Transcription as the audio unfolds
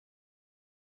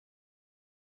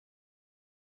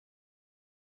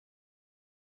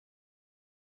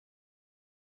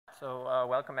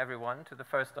Welcome everyone to the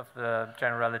first of the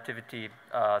General Relativity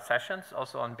sessions,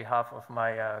 also on behalf of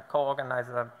my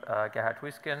co-organizer, Gerhard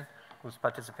Huisken, who's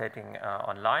participating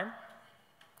online.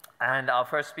 And our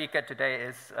first speaker today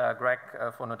is Greg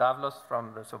Fournodavlos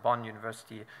from the Sorbonne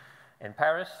University in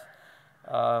Paris.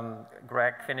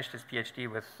 Greg finished his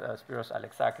PhD with Spyros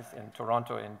Alexakis in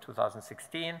Toronto in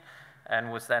 2016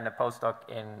 and was then a postdoc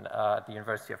in the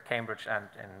University of Cambridge and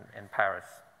in Paris.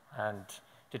 And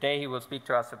today he will speak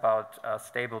to us about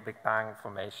stable Big Bang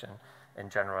formation in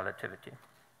general relativity.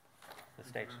 The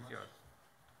stage is yours.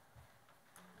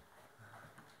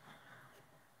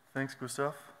 Thanks,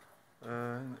 Gustav.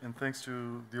 And thanks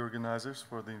to the organizers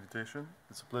for the invitation.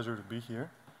 It's a pleasure to be here.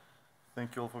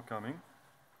 Thank you all for coming.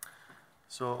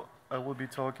 So I will be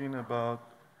talking about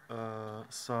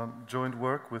some joint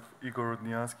work with Igor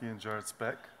Rodniansky and Jared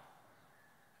Speck.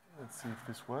 Let's see if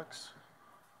this works.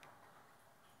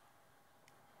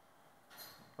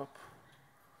 Oh,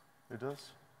 it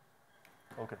does?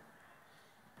 Okay.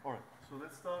 All right, so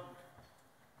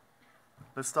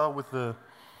let's start with the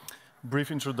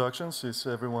brief introduction, since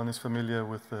everyone is familiar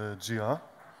with GR.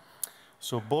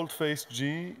 So bold-faced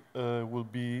G will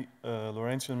be a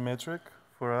Lorentzian metric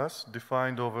for us,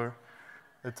 defined over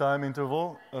a time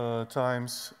interval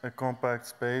times a compact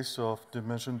space of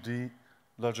dimension d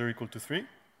larger or equal to 3.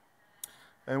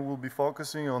 And we'll be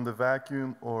focusing on the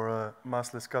vacuum or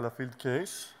massless scalar field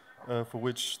case, for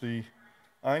which the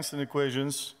Einstein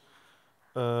equations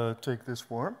take this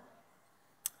form.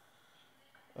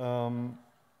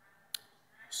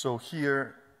 So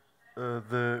here,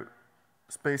 the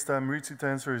space-time Ricci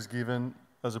tensor is given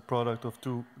as a product of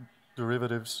two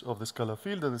derivatives of the scalar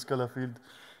field, and the scalar field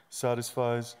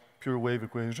satisfies pure wave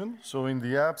equation. So in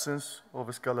the absence of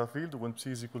a scalar field, when psi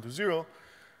is equal to 0,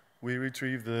 we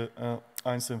retrieve the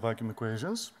Einstein vacuum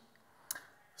equations.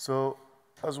 So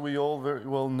as we all very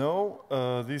well know,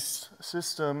 this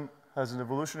system has an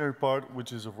evolutionary part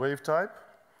which is of wave type.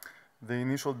 The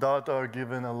initial data are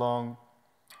given along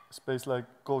space-like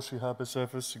Cauchy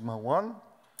hypersurface sigma 1,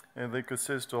 and they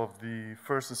consist of the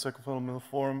first and second fundamental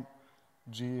form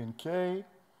G and K,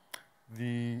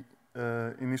 the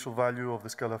initial value of the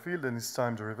scalar field and its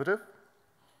time derivative.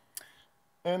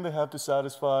 And they have to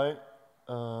satisfy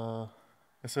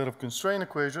a set of constraint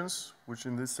equations, which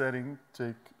in this setting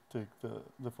take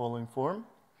the following form.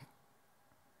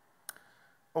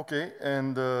 Okay,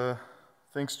 and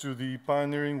thanks to the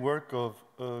pioneering work of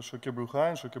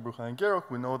Choquet-Bruchain and Gerok,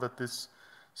 we know that this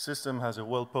system has a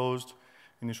well-posed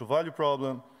initial value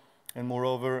problem, and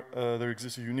moreover, there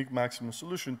exists a unique maximum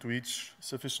solution to each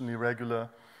sufficiently regular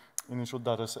initial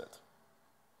data set.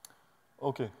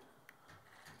 Okay.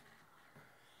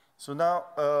 So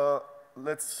now,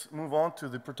 let's move on to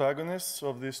the protagonists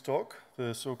of this talk,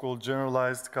 the so-called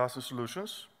generalized Kastner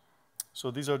solutions.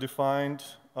 So these are defined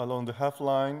along the half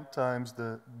line times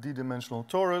the d-dimensional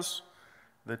torus.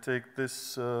 They take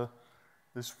this,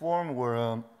 this form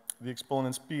where the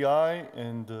exponents pi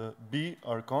and b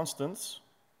are constants.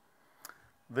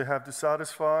 They have to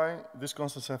satisfy, these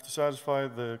constants have to satisfy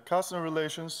the Kastner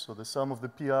relations, so the sum of the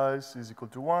pi's is equal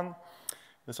to 1,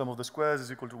 the sum of the squares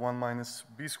is equal to 1 minus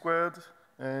b squared,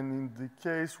 and in the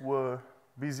case where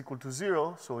b is equal to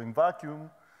 0, so in vacuum,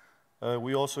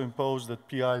 we also impose that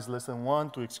pi is less than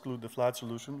 1 to exclude the flat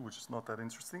solution, which is not that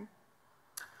interesting.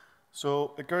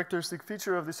 So a characteristic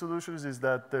feature of these solutions is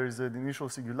that there is an initial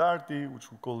singularity,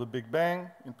 which we call the Big Bang.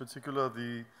 In particular,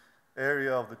 the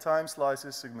area of the time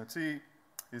slices, sigma t,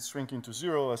 is shrinking to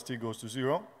 0 as t goes to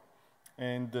 0,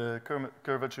 and the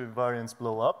curvature invariants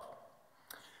blow up.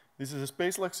 This is a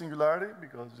space-like singularity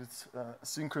because it's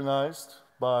synchronized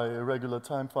by a regular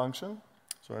time function,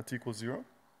 so at t equals 0.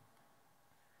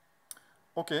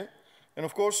 Okay, and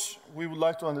of course, we would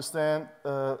like to understand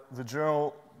the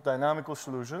general dynamical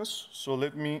solutions. So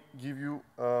let me give you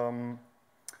a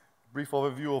brief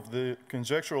overview of the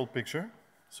conjectural picture,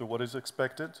 so what is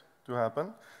expected to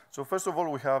happen. So first of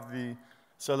all, we have the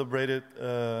celebrated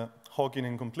Hawking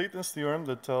incompleteness theorem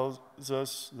that tells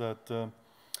us that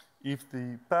if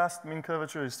the past mean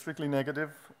curvature is strictly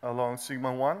negative along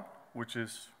sigma 1, which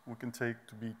is, we can take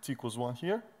to be t equals 1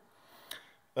 here,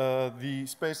 the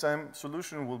space-time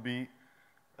solution will be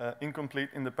incomplete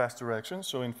in the past direction.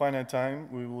 So in finite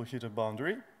time, we will hit a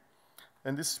boundary.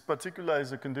 And this particular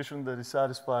is a condition that is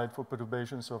satisfied for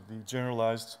perturbations of the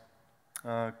generalized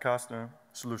Kastner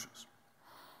solutions.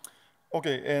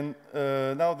 Okay, and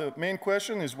now the main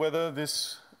question is whether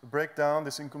this breakdown,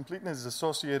 this incompleteness, is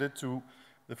associated to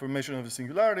the formation of a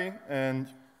singularity. And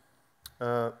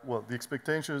well, the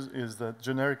expectation is that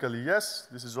generically, yes.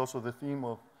 This is also the theme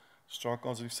of strong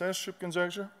conservative censorship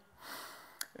conjecture.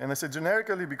 And I say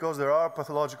generically because there are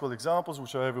pathological examples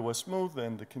which are everywhere smooth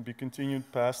and they can be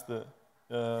continued past the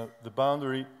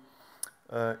boundary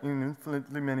in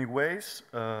infinitely many ways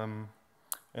and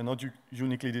not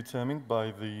uniquely determined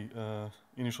by the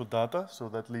initial data, so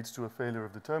that leads to a failure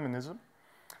of determinism.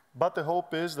 But the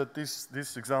hope is that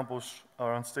these examples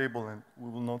are unstable and we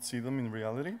will not see them in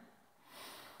reality.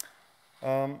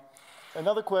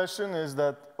 Another question is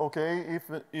that, okay,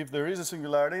 if there is a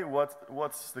singularity,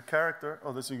 what's the character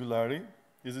of the singularity?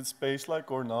 Is it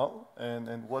space-like or null?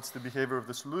 And what's the behavior of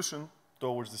the solution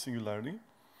towards the singularity?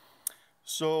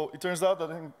 So it turns out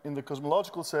that in the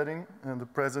cosmological setting and the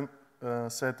present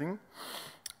setting,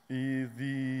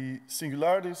 the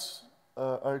singularities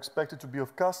are expected to be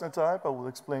of Kastner type. I will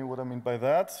explain what I mean by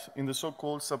that. In the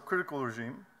so-called subcritical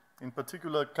regime, in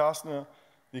particular, Kastner,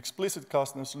 the explicit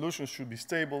Kastner solutions should be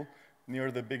stable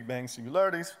near the Big Bang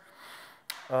singularities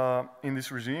in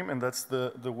this regime, and that's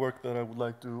the work that I would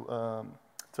like to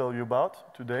tell you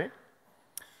about today.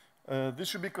 This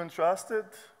should be contrasted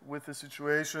with the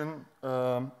situation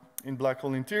in black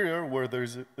hole interior, where there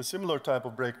is a similar type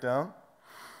of breakdown.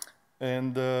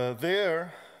 And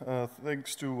there,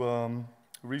 thanks to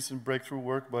recent breakthrough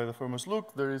work by the famous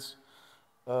Luke, there is,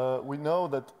 we know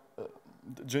that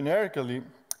generically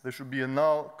there should be a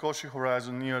null Cauchy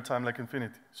horizon near time like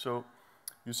infinity. So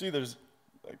you see there's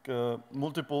like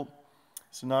multiple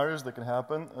scenarios that can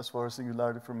happen as far as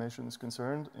singularity formation is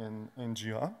concerned in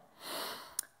GR.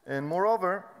 And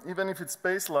moreover, even if it's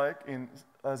space-like,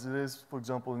 as it is, for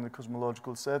example, in the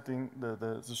cosmological setting,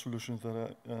 the solutions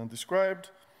that I described,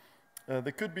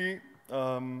 there could be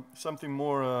something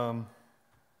more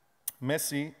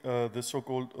messy, the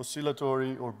so-called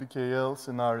oscillatory or BKL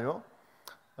scenario,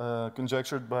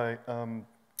 conjectured by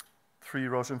three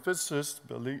Russian physicists,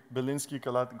 Belinsky,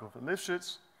 Kalatnikov, and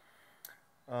Lifshitz.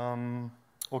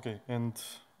 Okay, and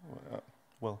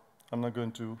well, I'm not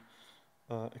going to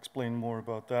explain more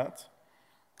about that.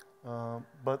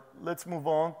 But let's move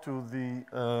on to the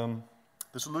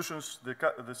solutions, the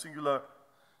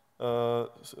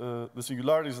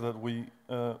singularities that we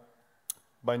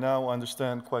by now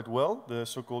understand quite well, the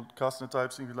so-called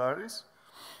Kastner-type singularities.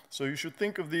 So you should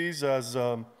think of these as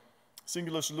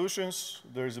singular solutions.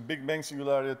 There is a Big Bang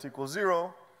singularity at equals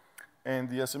 0, and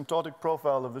the asymptotic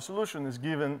profile of the solution is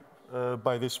given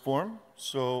by this form.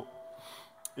 So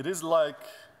it is like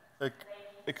a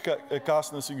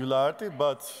Kastner singularity,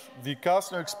 but the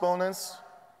Kastner exponents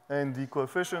and the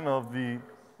coefficient of the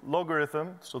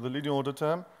logarithm, so the leading order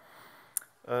term,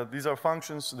 these are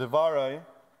functions, the varae,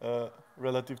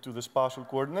 relative to the spatial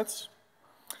coordinates.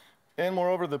 And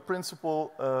moreover, the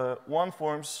principal one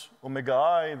forms, omega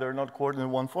I, they're not coordinate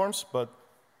one forms, but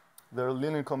they're a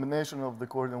linear combination of the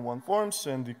coordinate one forms,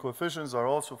 and the coefficients are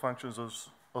also functions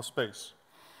of space.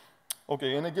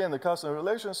 Okay, and again, the Kastner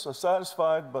relations are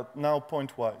satisfied, but now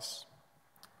pointwise.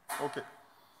 Okay.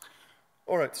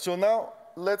 All right, so now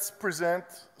let's present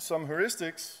some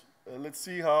heuristics. Let's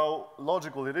see how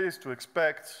logical it is to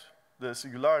expect the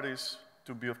singularities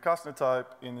to be of Kastner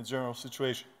type in a general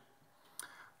situation.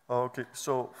 Okay,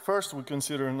 so first we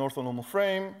consider an orthonormal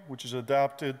frame, which is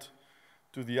adapted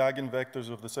to the eigenvectors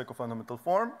of the second fundamental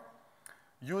form.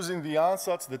 Using the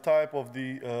ansatz, the type of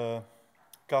the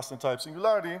Kastner type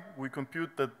singularity, we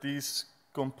compute that these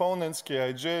components,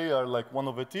 Kij, are like 1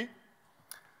 over t.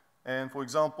 And for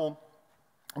example,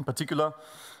 in particular,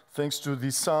 thanks to the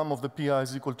sum of the pi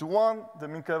is equal to 1, the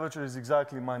mean curvature is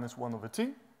exactly minus 1 over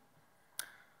t.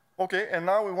 Okay, and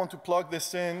now we want to plug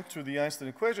this in to the Einstein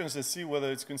equations and see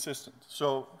whether it's consistent.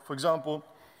 So, for example,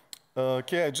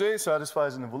 Kij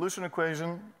satisfies an evolution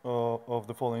equation of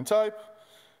the following type,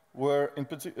 where,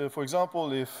 for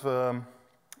example, if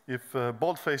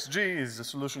boldface G is the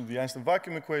solution of the Einstein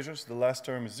vacuum equations, the last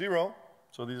term is 0.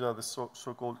 So these are the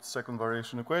so-called second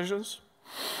variation equations.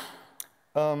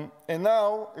 And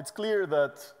now it's clear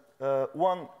that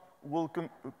one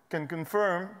can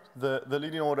confirm the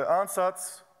leading order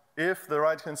ansatz if the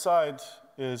right-hand side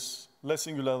is less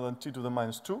singular than t to the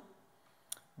minus 2,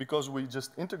 because we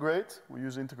just integrate, we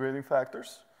use integrating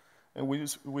factors, and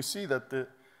we see that the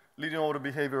leading order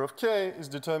behavior of k is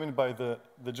determined by the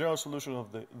general solution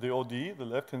of the ODE, the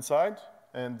left-hand side,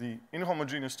 and the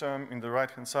inhomogeneous term in the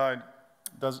right-hand side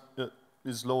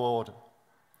is lower order.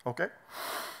 Okay?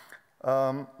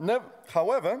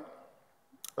 However,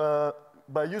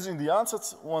 by using the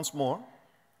ansatz once more,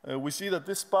 we see that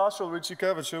this partial Ricci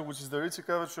curvature, which is the Ricci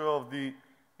curvature of the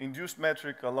induced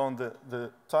metric along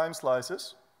the time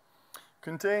slices,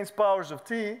 contains powers of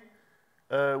t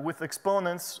with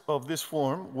exponents of this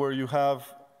form, where you have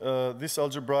this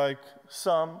algebraic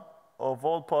sum of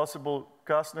all possible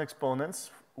Kastner exponents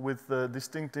with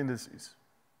distinct indices.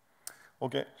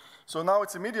 Okay, so now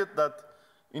it's immediate that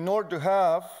in order to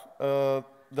have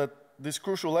this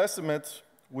crucial estimate,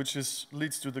 which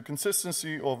leads to the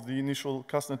consistency of the initial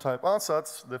Kastner type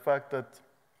ansatz, the fact that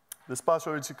the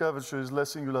spatial Ricci curvature is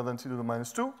less singular than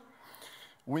T⁻²,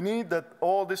 we need that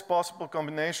all these possible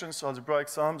combinations, algebraic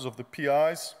sums of the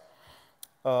PIs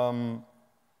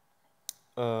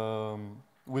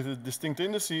with the distinct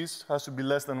indices has to be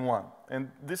less than 1.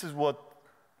 And this is what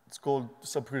it's called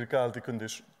subcriticality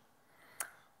condition.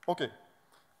 Okay,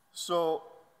 so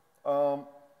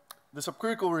the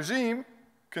subcritical regime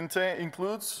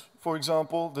includes, for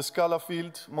example, the scalar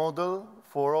field model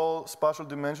for all spatial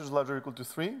dimensions larger or equal to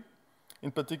 3.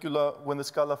 In particular, when the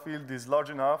scalar field is large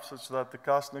enough such that the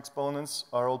Kastner exponents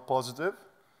are all positive.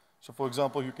 So for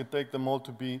example, you can take them all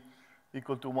to be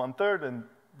equal to 1/3, and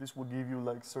this will give you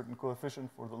like certain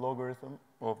coefficient for the logarithm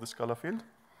of the scalar field.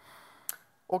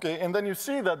 Okay, and then you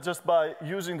see that just by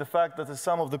using the fact that the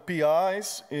sum of the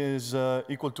PIs is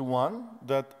equal to 1,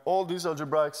 that all these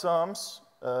algebraic sums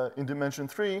in dimension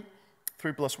 3,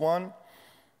 3 plus 1,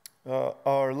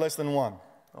 are less than 1,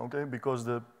 okay, because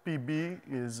the PB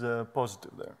is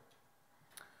positive there.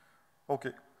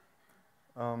 Okay.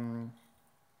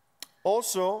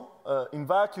 Also, in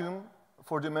vacuum,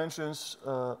 for dimensions,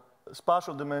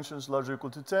 spatial dimensions larger or equal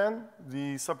to 10,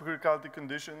 the subcriticality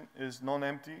condition is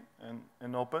non-empty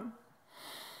and open.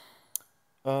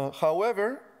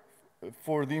 However,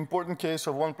 for the important case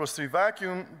of 1+3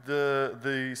 vacuum,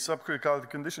 the subcriticality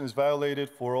condition is violated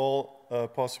for all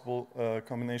possible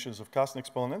combinations of Kastner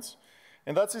exponents.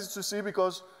 And that's easy to see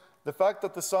because the fact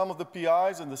that the sum of the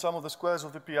PIs and the sum of the squares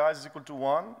of the PIs is equal to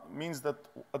 1 means that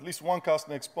at least one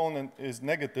Kastner exponent is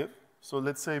negative. So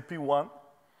let's say P1.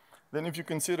 Then if you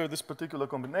consider this particular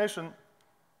combination,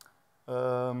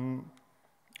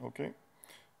 okay,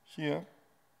 here,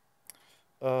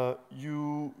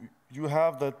 you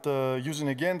have that using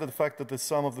again the fact that the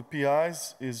sum of the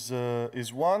PIs is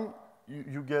 1,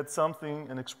 you get something,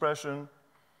 an expression,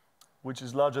 which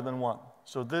is larger than 1.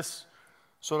 So this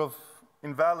sort of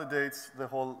invalidates the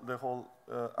whole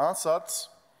ansatz.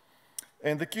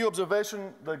 And the key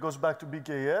observation that goes back to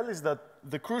BKL is that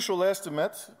the crucial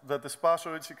estimate that the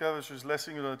spatial Ricci curvature is less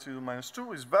singular to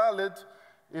 -2 is valid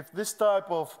if this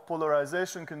type of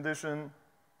polarization condition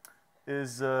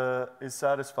is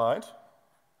satisfied,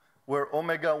 where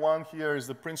ω1 here is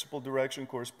the principal direction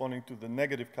corresponding to the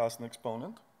negative Kastner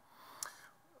exponent.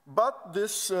 But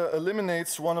this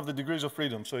eliminates one of the degrees of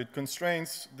freedom, so it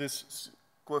constrains these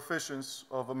coefficients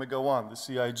of ω1,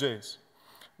 theCij's,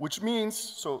 which means,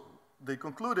 so they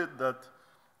concluded that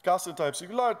Kastner type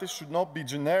singularities should not be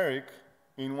generic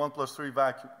in 1+3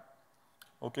 vacuum.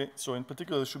 Okay, so in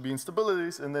particular there should be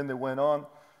instabilities, and then they went on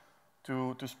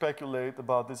to speculate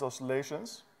about these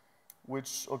oscillations,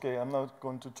 which, okay, I'm not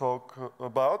going to talk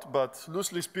about, but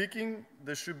loosely speaking,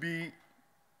 there should be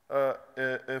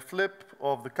a flip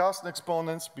of the Kastner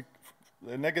exponents,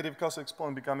 a negative Kastner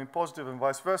exponent becoming positive and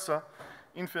vice versa,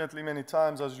 infinitely many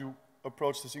times as you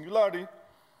approach the singularity.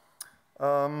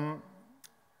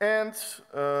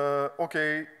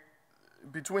 Okay,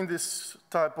 between this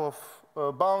type of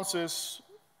bounces,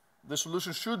 the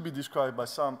solution should be described by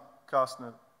some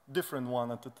Kastner, different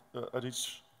one at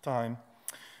each time,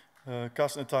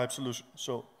 Kastner type solution.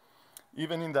 So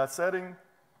even in that setting,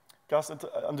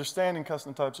 understanding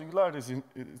Kastner type singularities,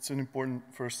 it's an important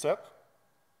first step.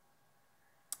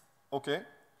 Okay,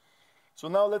 so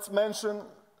now let's mention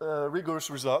rigorous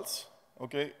results.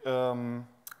 Okay,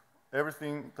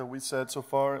 everything that we said so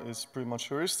far is pretty much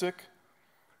heuristic.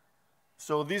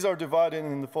 So these are divided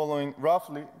in the following,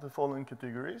 roughly the following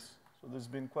categories. So there's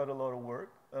been quite a lot of work.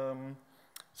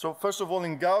 So first of all,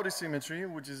 in Gaudi symmetry,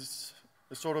 which is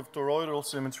a sort of toroidal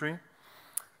symmetry,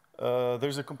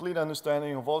 there's a complete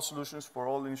understanding of all solutions for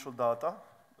all initial data.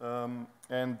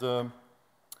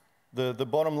 The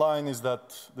bottom line is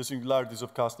that the singularity is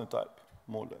of Kastner type,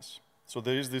 more or less. So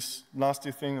there is this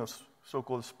nasty thing of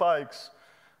so-called spikes,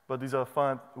 but these are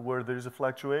found where there is a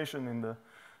fluctuation in the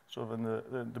sort of in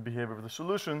the behavior of the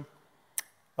solution.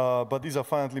 But these are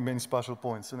finitely many spatial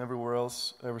points, and everywhere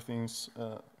else, everything's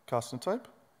Kastner type.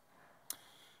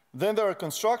 Then there are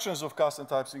constructions of Kastner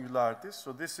type singularities.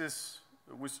 So this is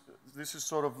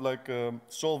sort of like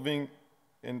solving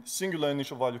a singular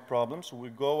initial value problem. So we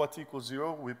go at equals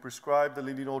 0, we prescribe the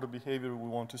linear order behavior we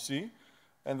want to see,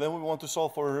 and then we want to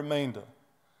solve for a remainder.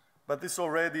 But this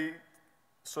already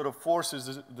sort of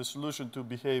forces the solution to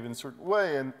behave in a certain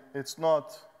way, and it's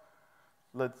not,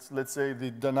 let's say,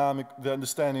 the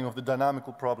understanding of the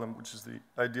dynamical problem, which is the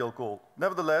ideal goal.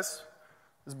 Nevertheless,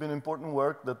 there's been important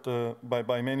work that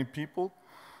by many people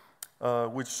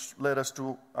which led us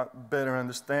to better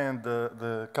understand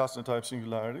the Kastner type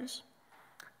singularities.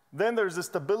 Then there's the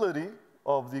stability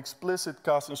of the explicit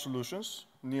Kastner solutions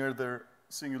near their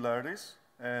singularities.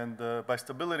 And by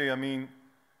stability, I mean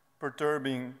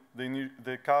perturbing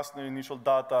the Kastner initial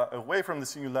data away from the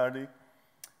singularity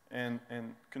and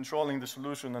controlling the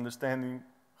solution, understanding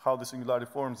how the singularity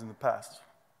forms in the past.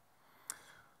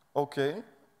 Okay,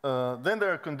 then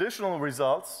there are conditional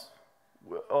results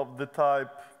of the type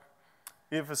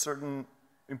if a certain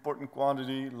important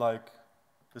quantity like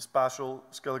the spatial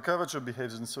scalar curvature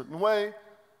behaves in a certain way,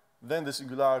 then the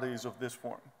singularity is of this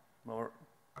form, or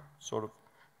sort of,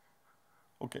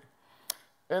 okay.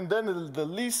 And then the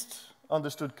least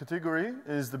understood category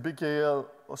is the BKL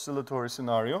oscillatory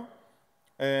scenario.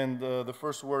 And the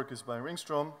first work is by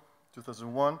Ringstrom,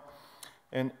 2001.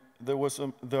 And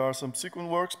there are some sequent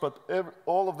works, but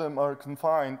all of them are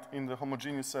confined in the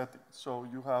homogeneous setting. So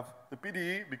you have the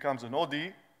PDE becomes an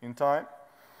OD in time.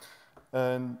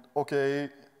 And okay,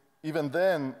 even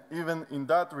then, even in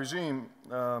that regime,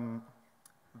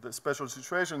 the special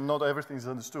situation, not everything is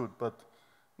understood. But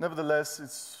nevertheless,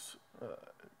 it's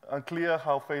unclear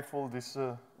how faithful this,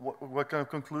 what kind of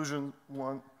conclusion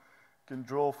one can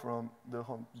draw from the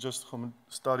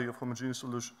study of homogeneous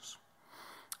solutions.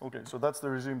 Okay, so that's the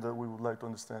regime that we would like to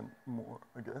understand more,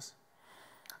 I guess.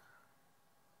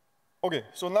 Okay,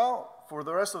 so now for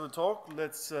the rest of the talk,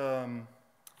 let's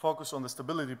focus on the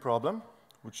stability problem,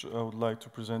 which I would like to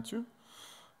present you.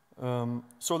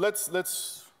 So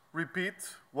let's repeat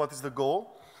what is the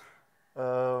goal.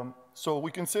 So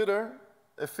we consider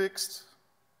a fixed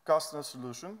Kastner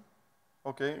solution,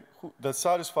 okay, that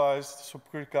satisfies the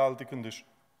subcriticality condition,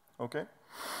 okay?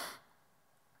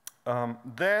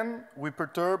 Then we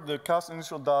perturb the Kastner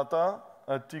initial data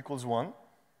at t equals 1,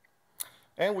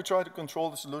 and we try to control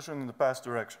the solution in the past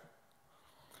direction.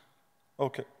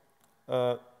 Okay,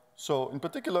 so in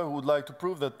particular, we would like to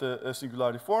prove that the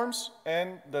singularity forms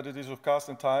and that it is of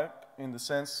Kastner type in the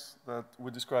sense that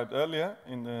we described earlier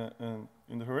in the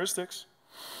heuristics.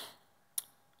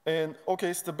 And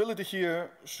okay, stability here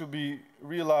should be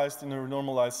realized in a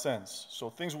renormalized sense.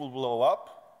 So things will blow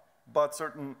up, but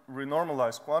certain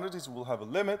renormalized quantities will have a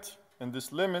limit, and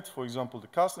this limit, for example, the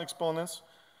Kastner exponents,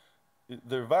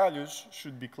 their values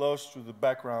should be close to the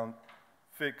background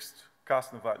fixed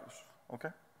Kastner values, okay?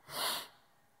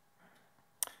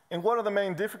 And what are the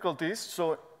main difficulties?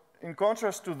 So in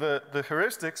contrast to the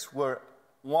heuristics, where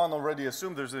one already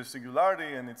assumed there's a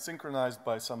singularity and it's synchronized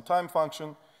by some time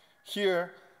function,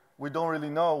 here we don't really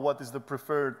know what is the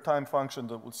preferred time function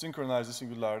that will synchronize the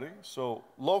singularity. So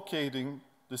locating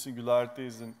the singularity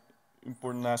is an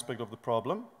important aspect of the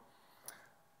problem.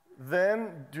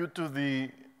 Then, due to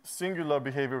the singular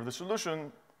behavior of the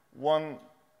solution, one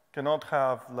cannot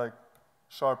have like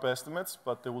sharp estimates,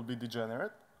 but they will be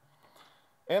degenerate.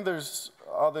 And there's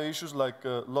other issues like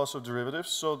loss of derivatives.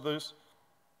 So there's,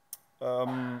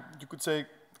 you could say,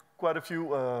 quite a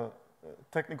few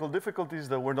technical difficulties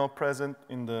that were not present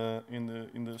in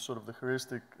the sort of the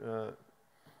heuristic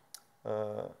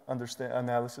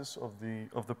analysis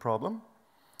of the problem.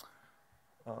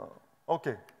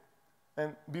 Okay,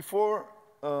 and before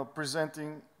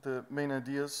presenting the main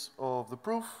ideas of the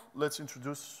proof, let's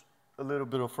introduce a little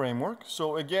bit of framework.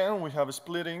 So again, we have a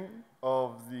splitting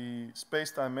of the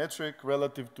space-time metric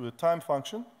relative to a time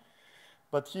function,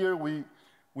 but here we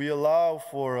allow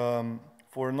for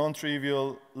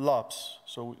non-trivial lapse.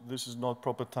 So this is not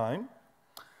proper time.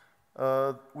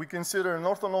 We consider an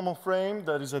orthonormal frame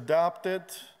that is adapted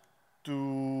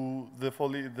to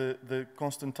the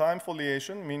constant time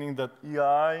foliation, meaning that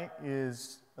EI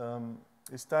is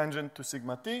tangent to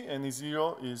sigma t, and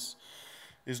E0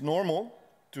 is normal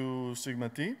to sigma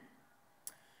t.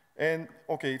 And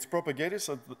okay, it's propagated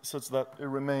such that it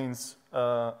remains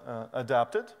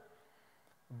adapted.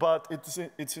 But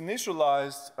it's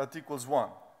initialized at equals 1.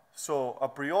 So a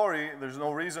priori, there's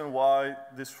no reason why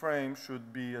this frame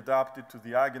should be adapted to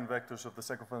the eigenvectors of the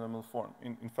second fundamental form.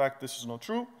 In fact, this is not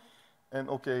true. And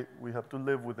okay, we have to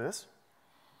live with this.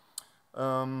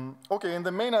 Okay, and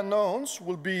the main unknowns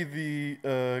will be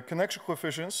the connection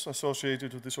coefficients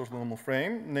associated with this orthonormal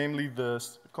frame, namely the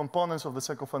components of the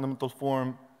second fundamental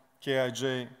form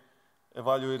Kij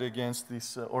evaluated against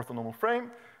this orthonormal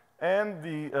frame, and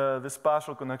the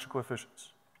spatial connection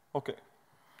coefficients. Okay.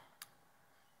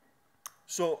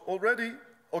 So already,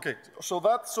 okay, so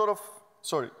that sort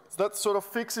of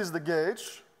fixes the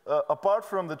gauge apart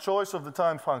from the choice of the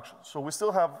time function. So we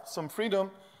still have some freedom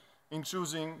in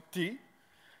choosing t.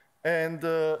 And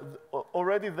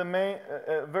already the main,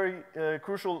 very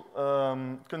crucial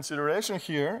consideration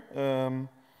here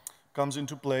comes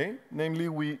into play. Namely,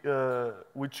 we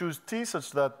choose t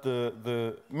such that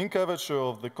the mean curvature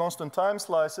of the constant time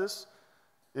slices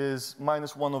is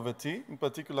 -1 over t, in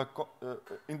particular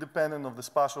independent of the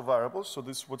spatial variables. So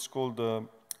this is what's called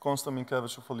constant mean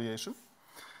curvature foliation.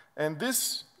 And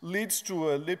this leads to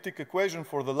an elliptic equation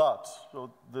for the lots.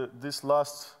 So this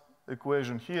last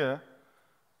equation here,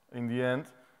 in the end,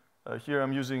 here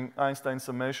I'm using Einstein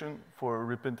summation for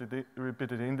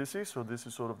repeated indices. So this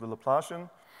is sort of the Laplacian.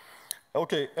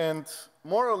 Okay, and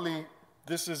morally,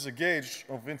 this is a gauge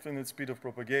of infinite speed of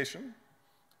propagation.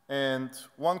 And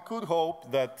one could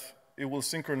hope that it will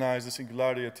synchronize the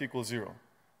singularity at t equals 0.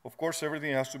 Of course,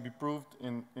 everything has to be proved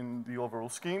in the overall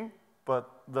scheme, but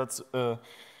that's,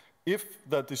 if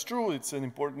that is true, it's an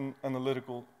important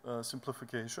analytical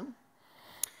simplification.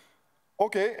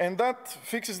 Okay, and that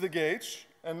fixes the gauge.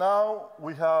 And now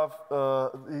we have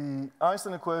the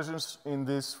Einstein equations in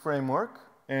this framework,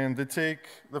 and they take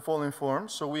the following form.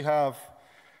 So we have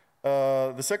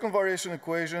the second variation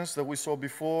equations that we saw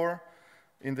before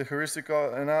in the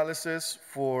heuristical analysis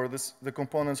for the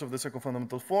components of the second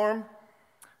fundamental form.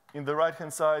 In the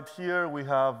right-hand side here, we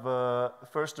have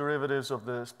first derivatives of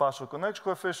the spatial connection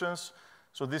coefficients.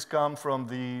 So these come from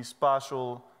the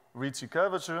spatial Ricci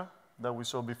curvature that we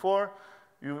saw before.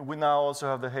 We now also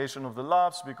have the Hessian of the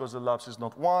lapse because the lapse is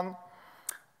not 1.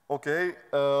 Okay,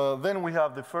 then we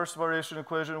have the first variation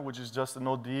equation, which is just an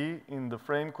ODE in the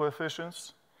frame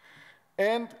coefficients.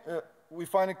 And we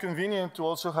find it convenient to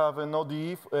also have an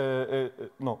ODE,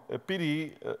 a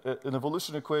PDE, an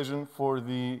evolution equation for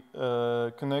the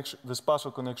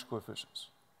spatial connection coefficients.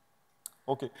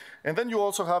 Okay, and then you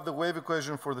also have the wave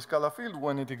equation for the scalar field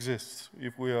when it exists,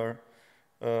 if we're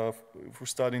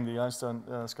studying the Einstein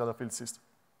scalar field system.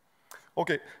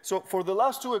 Okay, so for the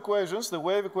last two equations, the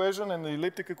wave equation and the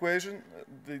elliptic equation,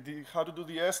 how to do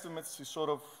the estimates is sort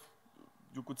of,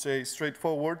 you could say,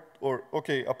 straightforward, or,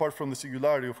 okay, apart from the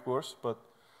singularity, of course, but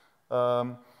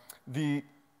the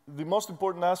most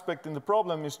important aspect in the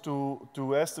problem is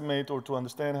to estimate or to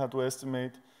understand how to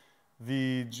estimate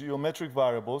the geometric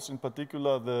variables, in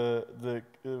particular the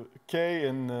k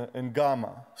and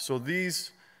gamma. So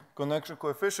these connection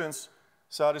coefficients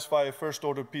satisfy a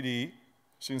first-order PDE,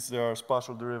 since there are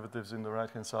spatial derivatives in the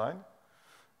right-hand side.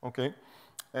 Okay,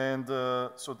 and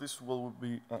so this we'll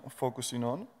be focusing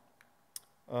on.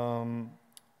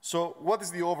 So what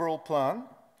is the overall plan?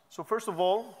 So first of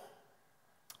all,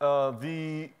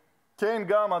 the k and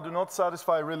gamma do not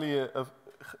satisfy really a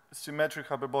symmetric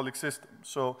hyperbolic system.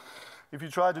 So if you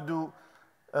try to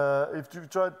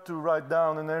write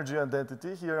down an energy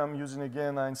identity, here I'm using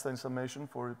again Einstein summation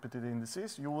for repeated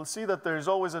indices, you will see that there is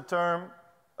always a term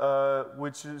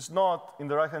which is not, in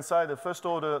the right-hand side, a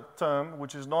first-order term,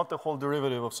 which is not the whole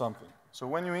derivative of something. So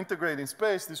when you integrate in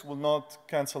space, this will not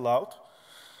cancel out.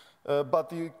 But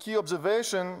the key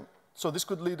observation, so this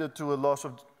could lead to a loss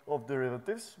of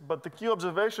derivatives, but the key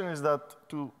observation is that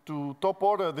to top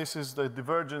order, this is the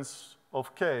divergence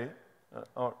of k,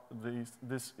 or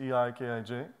this EI,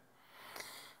 Kij,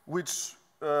 which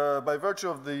by virtue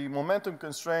of the momentum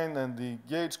constraint and the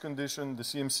gauge condition, the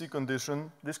CMC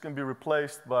condition, this can be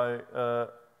replaced by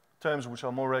terms which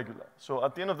are more regular. So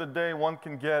at the end of the day, one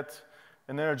can get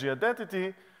an energy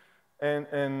identity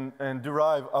and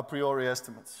derive a priori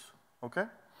estimates, okay?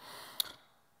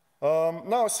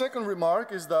 Now, a second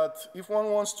remark is that if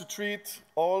one wants to treat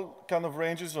all kind of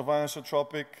ranges of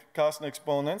anisotropic Kastner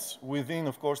exponents within,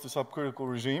 of course, the subcritical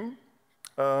regime,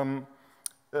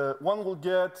 one will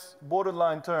get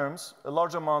borderline terms, a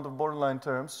large amount of borderline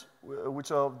terms,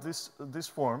 which are of this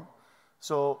form.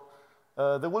 So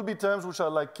there will be terms which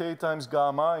are like k times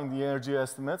gamma in the energy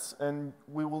estimates, and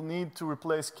we will need to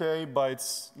replace k by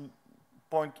its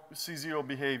point C0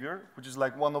 behavior, which is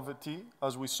like 1 over t,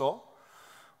 as we saw.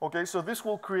 Okay, so this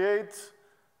will create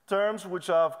terms which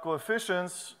have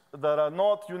coefficients that are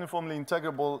not uniformly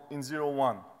integrable in 0,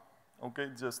 1. Okay,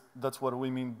 just that's what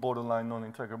we mean borderline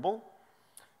non-integrable.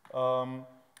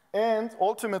 And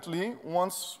ultimately,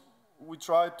 once we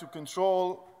try to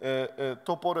control a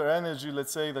top order energy,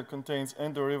 let's say, that contains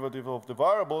n derivative of the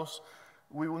variables,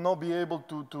 we will not be able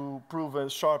to prove a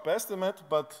sharp estimate,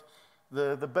 but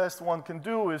the best one can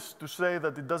do is to say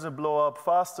that it doesn't blow up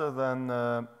faster than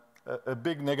a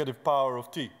big negative power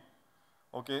of t.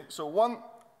 Okay, so one,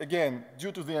 again,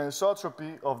 due to the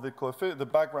anisotropy of the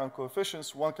background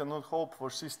coefficients, one cannot hope for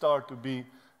C star to be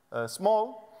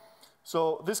small.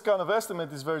 So this kind of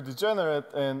estimate is very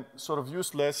degenerate and sort of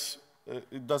useless.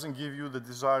 It doesn't give you the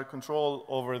desired control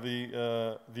over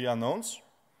the unknowns.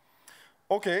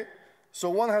 Okay,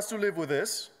 so one has to live with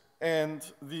this, and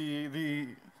the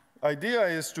idea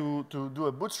is to do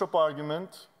a bootstrap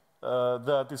argument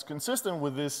that is consistent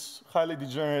with these highly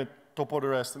degenerate top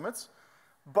order estimates,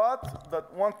 but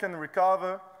that one can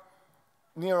recover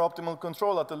near optimal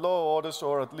control at the lower orders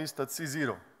or at least at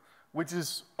C0, which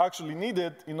is actually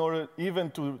needed in order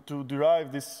even to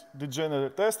derive this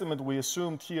degenerate estimate. We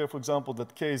assumed here, for example,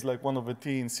 that K is like 1 over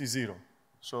T in C0.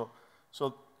 So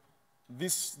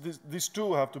these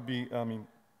two have to be, I mean,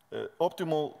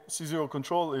 optimal C0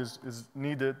 control is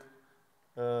needed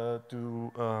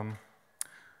to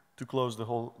close the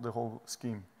whole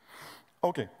scheme.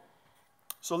 Okay,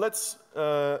 so let's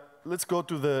go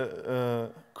to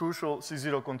the crucial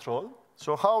C0 control.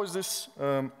 So how is this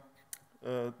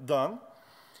done?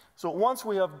 So once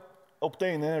we have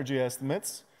obtained energy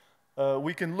estimates,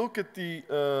 we can look at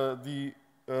the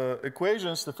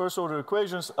equations, the first order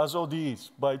equations, as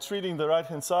ODEs by treating the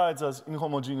right-hand sides as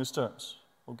inhomogeneous terms.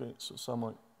 Okay, so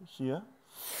somewhere here.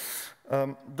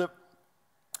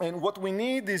 And what we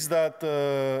need is that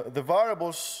the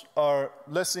variables are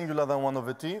less singular than 1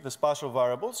 over t, the spatial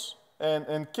variables,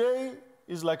 and k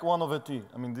is like 1 over t.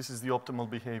 I mean, this is the optimal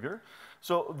behavior.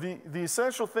 So the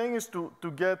essential thing is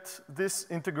to get this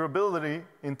integrability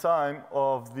in time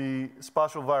of the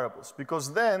spatial variables,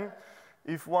 because then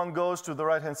if one goes to the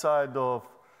right-hand side of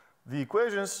the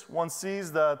equations, one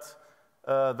sees that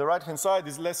the right-hand side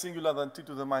is less singular than t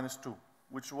to the minus 2,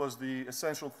 which was the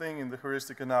essential thing in the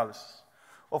heuristic analysis.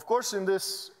 Of course, in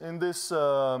this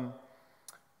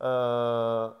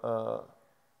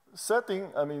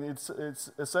setting, I mean, it's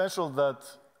essential that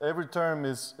every term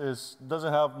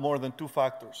doesn't have more than 2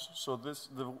 factors. So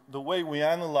the way we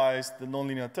analyze the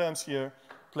nonlinear terms here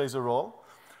plays a role.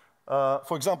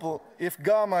 For example, if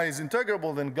gamma is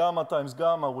integrable, then gamma times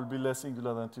gamma will be less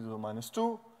singular than t to the minus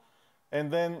 2. And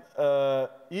then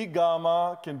E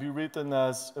gamma can be written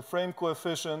as a frame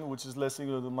coefficient, which is less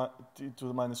singular to t to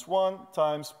the minus 1,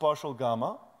 times partial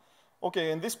gamma.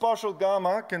 Okay, and this partial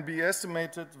gamma can be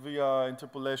estimated via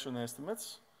interpolation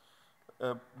estimates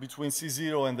between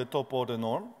C0 and the top order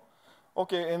norm.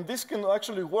 Okay, and this can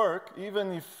actually work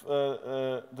even if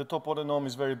the top order norm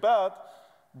is very bad,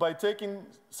 by taking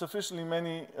sufficiently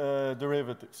many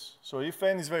derivatives. So if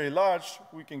n is very large,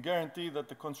 we can guarantee that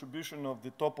the contribution of the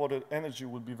top order energy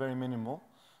will be very minimal.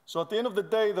 So at the end of the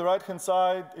day, the right-hand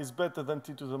side is better than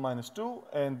t to the minus 2,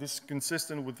 and this is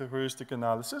consistent with the heuristic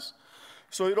analysis.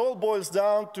 So it all boils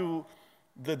down to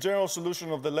the general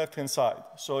solution of the left-hand side.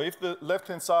 So if the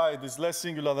left-hand side is less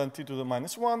singular than t to the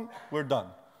minus 1, we're done.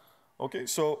 Okay,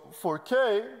 so for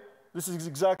k, this is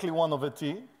exactly 1 over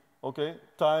t. Okay,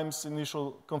 times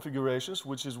initial configurations,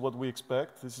 which is what we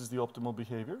expect. This is the optimal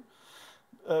behavior.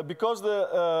 Because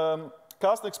the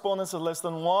cast exponents are less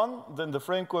than 1, then the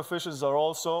frame coefficients are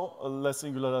also less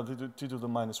singular than t to the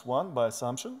minus 1 by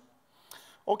assumption.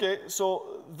 Okay,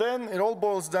 so then it all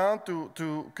boils down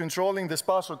to controlling the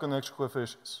spatial connection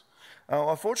coefficients.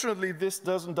 Unfortunately, this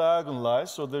doesn't diagonalize,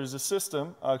 so there's a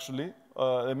system, actually,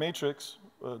 a matrix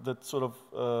that sort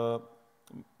of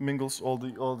mingles all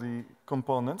the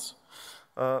components.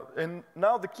 And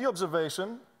now the key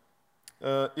observation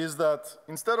is that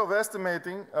instead of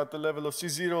estimating at the level of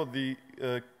C0 the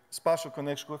spatial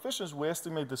connection coefficients, we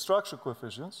estimate the structure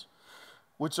coefficients,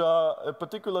 which are a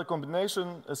particular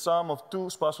combination, a sum of 2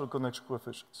 spatial connection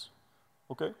coefficients.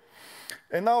 Okay?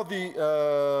 And now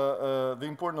the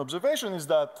important observation is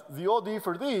that the ODE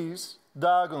for these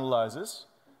diagonalizes,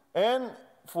 and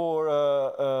for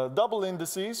double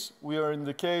indices, we are in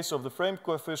the case of the frame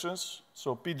coefficients.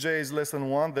 So Pj is less than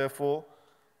 1, therefore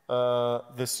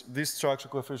these structure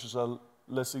coefficients are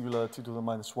less singular t to the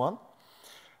minus 1.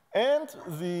 And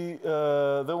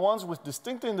the ones with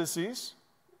distinct indices,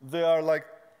 they are like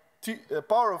a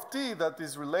power of t that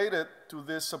is related to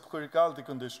this subcriticality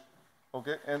condition.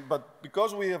 Okay? But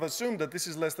because we have assumed that this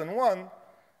is less than 1,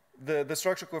 the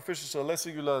structure coefficients are less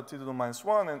singular t to the minus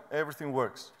 1, and everything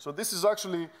works. So this is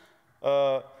actually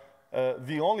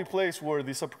the only place where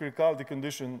the subcriticality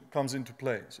condition comes into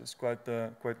play. So it's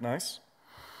quite nice.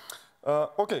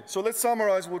 Okay, so let's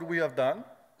summarize what we have done.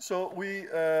 So we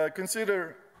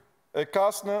consider a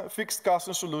fixed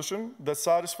Kastner solution that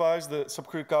satisfies the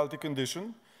subcriticality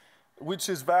condition, which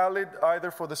is valid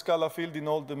either for the scalar field in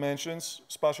all dimensions,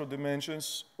 spatial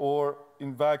dimensions, or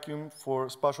in vacuum for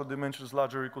spatial dimensions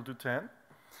larger or equal to 10.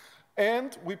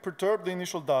 And we perturb the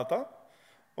initial data,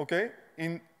 okay,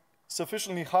 in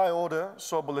sufficiently high order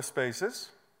Sobolev spaces.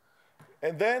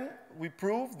 And then we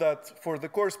prove that for the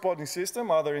corresponding system,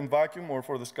 either in vacuum or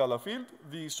for the scalar field,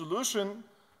 the solution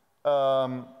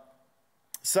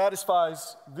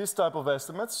satisfies this type of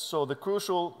estimates, so the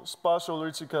crucial spatial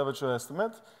Ricci curvature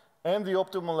estimate, and the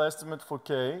optimal estimate for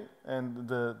k and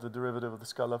the derivative of the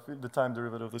scalar field, the time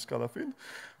derivative of the scalar field,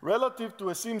 relative to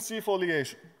a CMC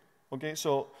foliation. Okay,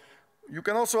 so you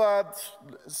can also add,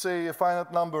 say, a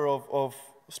finite number of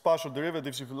spatial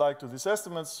derivatives, if you like, to these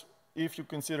estimates, if you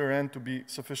consider n to be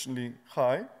sufficiently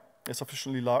high,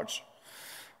 sufficiently large.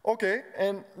 Okay,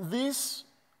 and these,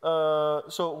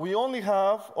 so we only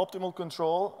have optimal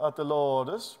control at the low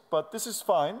orders, but this is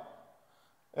fine,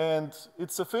 and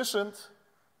it's sufficient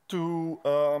to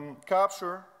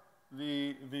capture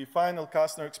the final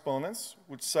Kastner exponents,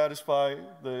 which satisfy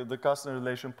the Kastner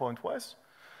relation pointwise,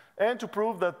 and to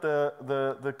prove that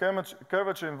the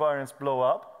curvature invariants blow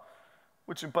up,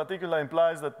 which in particular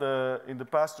implies that in the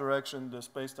past direction, the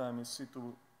spacetime is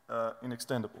C2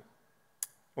 inextendable.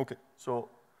 Okay, so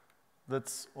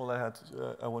that's all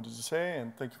I wanted to say,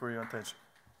 and thank you for your attention.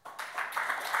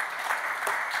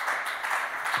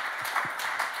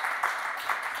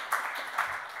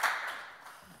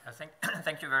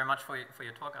 Thank you very much for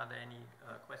your talk. Are there any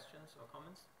questions or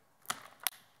comments?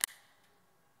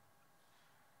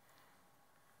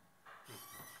 Please.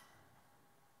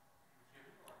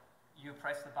 You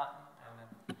press the button and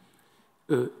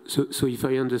then... So if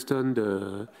I understand,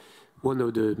 one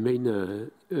of the main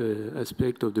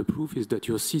aspects of the proof is that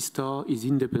your C star is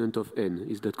independent of n.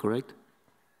 Is that correct?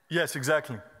 Yes,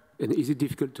 exactly. And is it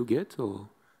difficult to get, or?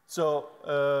 So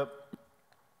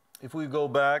if we go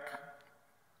back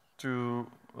to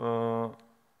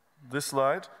this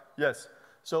slide, yes.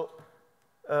 So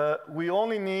we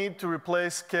only need to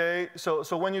replace k.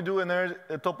 So when you do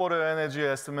a top order energy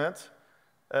estimate,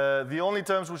 the only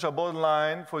terms which are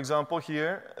borderline, for example,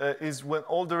 here, is when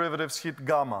all derivatives hit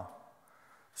gamma.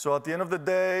 So at the end of the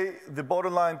day, the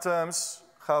borderline terms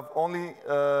have only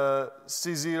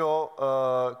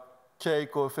C0 k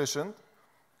coefficient,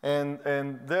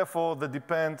 and therefore they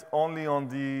depend only on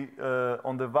the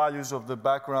values of the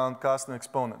background Kastner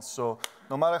exponents. So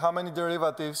no matter how many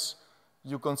derivatives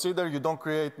you consider, you don't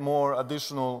create more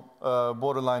additional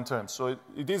borderline terms. So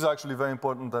it is actually very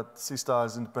important that C star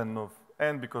is independent of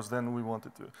n, because then we want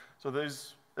it to. So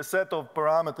there's a set of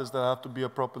parameters that have to be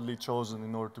appropriately chosen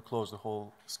in order to close the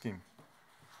whole scheme.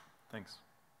 Thanks.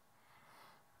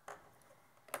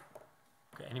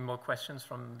 Okay, any more questions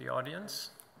from the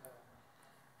audience?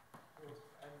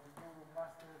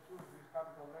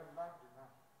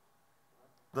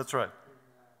 That's right.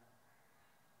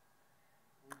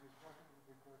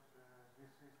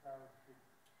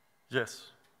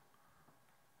 Yes.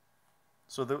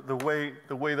 So the way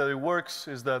that it works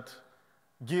is that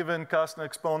given Kastner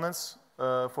exponents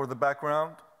for the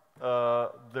background,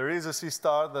 there is a C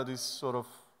star that is sort of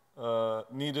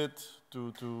needed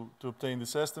to obtain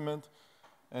this estimate.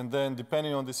 And then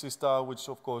depending on the C star, which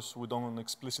of course we don't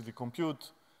explicitly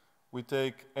compute, we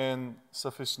take n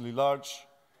sufficiently large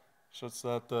such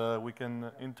that we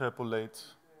can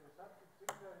interpolate.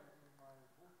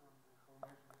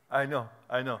 I know.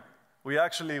 We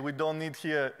don't need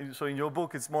here, so in your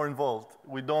book it's more involved.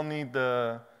 We don't need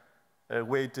the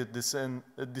weighted descent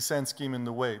scheme in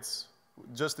the weights.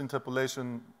 Just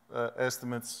interpolation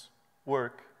estimates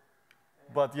work.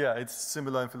 But yeah, it's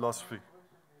similar in philosophy.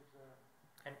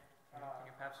 Can you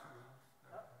perhaps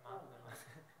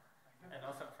and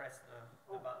also press the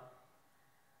button?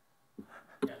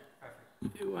 Yeah, perfect.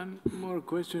 One more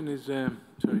question is,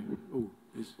 sorry, oh,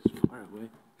 this is far away.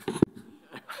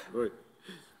 Right.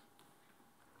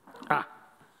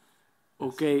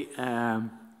 Okay. I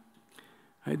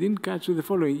didn't catch the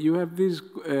following. You have these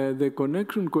the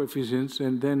connection coefficients,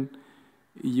 and then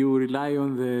you rely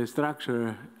on the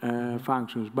structure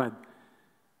functions. But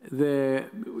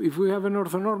if we have an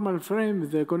orthonormal frame,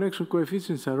 the connection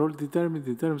coefficients are all determined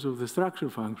in terms of the structure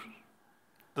functions.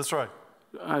 That's right.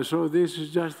 So this is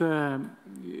just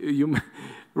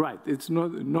right. It's no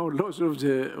loss of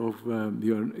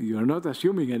you are not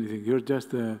assuming anything. You're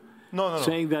just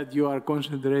saying that you are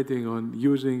concentrating on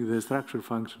using the structure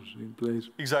functions in place.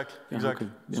 Exactly. Yeah, exactly.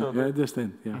 Okay. Yeah, So I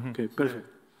understand. Yeah. Okay. Perfect.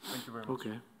 Yeah. Thank you very much.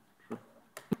 Okay. Sure.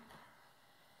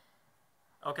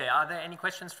 Okay. Are there any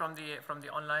questions from the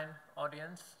online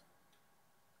audience?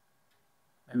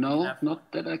 Maybe no, not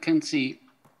that I can see.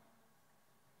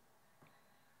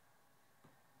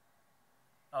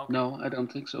 Okay. No, I don't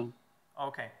think so.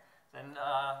 Okay. Then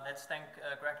let's thank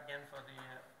Greg again for the.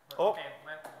 Okay.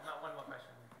 One more question.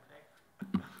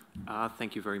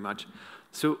 Thank you very much.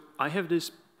 So I have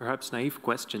this perhaps naive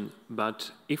question,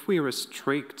 but if we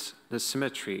restrict the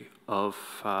symmetry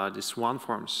of these one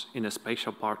forms in a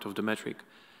spatial part of the metric,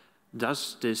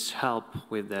 does this help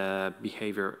with the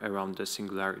behavior around the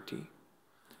singularity?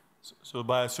 So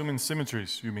by assuming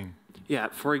symmetries, you mean? Yeah.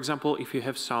 For example, if you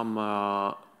have some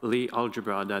Lie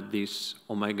algebra that these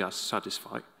omegas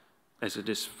satisfy, as it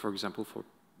is, for example, for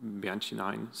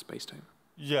Bianchi-9 spacetime?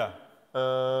 Yeah.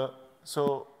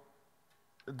 So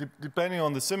depending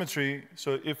on the symmetry,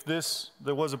 so if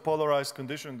there was a polarized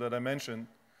condition that I mentioned,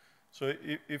 so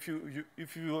if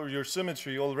your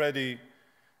symmetry already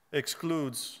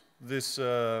excludes this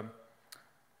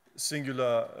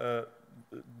singular,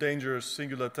 dangerous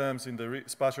singular terms in the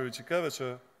spatial Ricci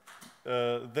curvature,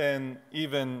 then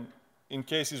even in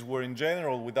cases where in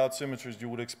general without symmetries you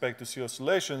would expect to see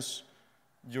oscillations,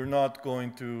 you're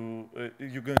going to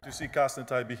see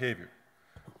Kastner-type behavior.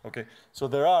 Okay, so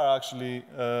there are actually,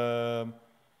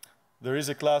 there is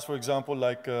a class, for example,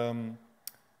 like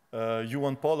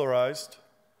U1 polarized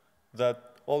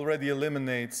that already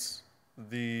eliminates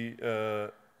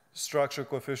the structure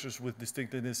coefficients with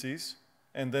distinct indices,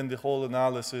 and then the whole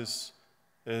analysis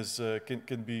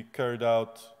can be carried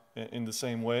out in the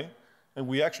same way. And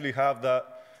we actually have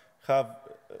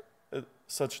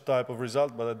such type of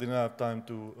result, but I didn't have time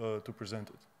to present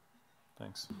it.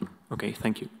 Thanks. Okay,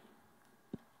 thank you.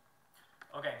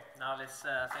 Okay, now let's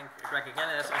thank Greg again.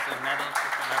 There's also Maddie.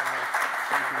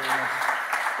 Thank you very much.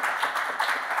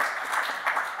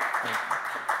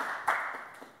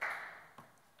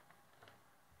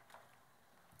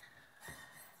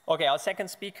 Okay, our second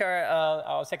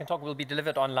talk will be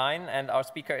delivered online, and our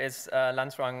speaker is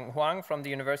Lan-Hsuan Huang from the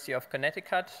University of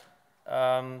Connecticut.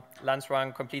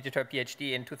 Lan-Hsuan completed her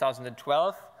PhD in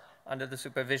 2012 under the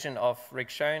supervision of Rick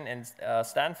Schoen in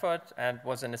Stanford, and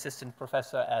was an assistant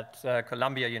professor at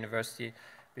Columbia University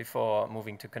before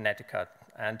moving to Connecticut.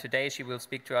 And today she will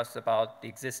speak to us about the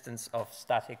existence of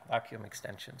static vacuum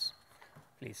extensions.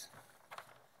 Please.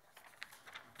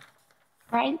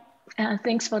 All right.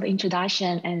 Thanks for the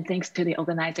introduction, and thanks to the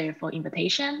organizer for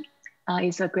invitation.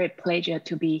 It's a great pleasure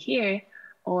to be here,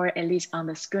 or at least on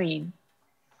the screen.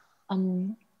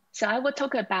 So I will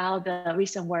talk about the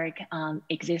recent work on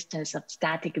existence of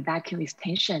static vacuum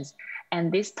extensions.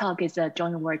 And this talk is a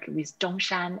joint work with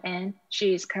Zhongshan, and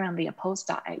she is currently a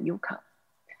postdoc at UConn.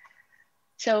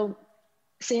 So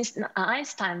since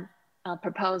Einstein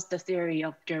proposed the theory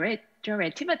of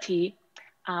generativity,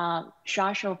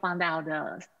 Schwarzschild found out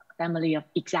the family of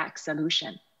exact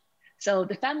solution. So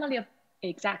the family of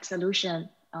exact solution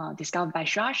discovered by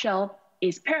Schwarzschild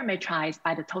is parametrized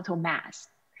by the total mass.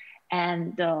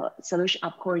 And the solution,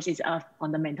 of course, is of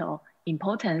fundamental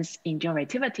importance in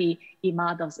generativity. It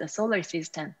models a solar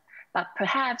system. But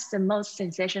perhaps the most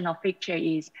sensational feature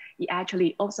is it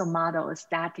actually also models a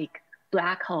static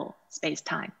black hole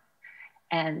space-time.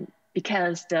 And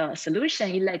because the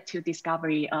solution, it led to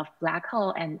discovery of black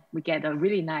hole, and we get a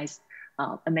really nice,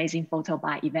 amazing photo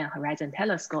by Event Horizon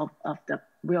Telescope of the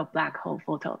real black hole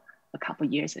photo a couple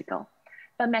years ago.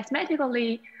 But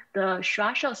mathematically, the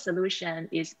Schwarzschild solution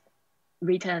is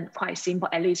written quite simple,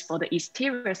 at least for the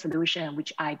exterior solution,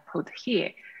 which I put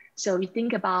here. So you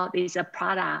think about is a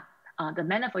product, the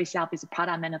manifold itself is a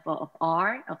product manifold of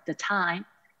R, of the time,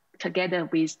 together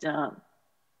with the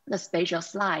spatial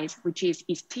slice, which is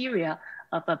exterior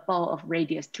of a ball of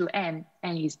radius 2n,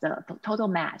 and is the total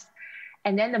mass.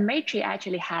 And then the matrix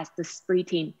actually has the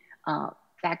splitting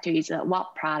factor, is a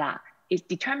Watt product. It's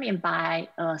determined by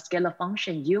a scalar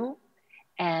function U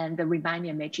and the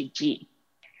Riemannian matrix G.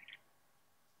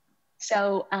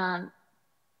 So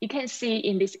you can see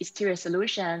in this exterior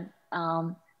solution,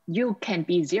 U can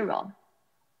be 0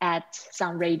 at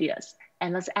some radius.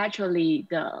 And that's actually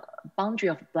the boundary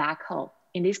of black hole.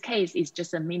 In this case, it's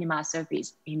just a minima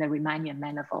surface in the Riemannian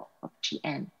manifold of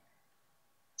Gn.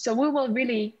 So we will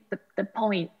really, the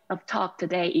point of talk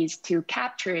today is to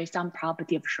capture some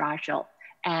property of Schwarzschild.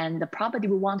 And the property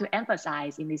we want to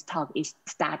emphasize in this talk is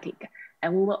static.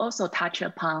 And we will also touch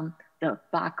upon the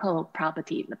black hole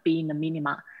property being the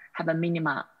minima, have a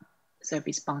minima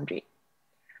surface boundary.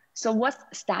 So what's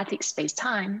static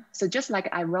space-time? So just like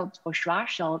I wrote for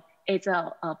Schwarzschild, it's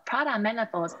a product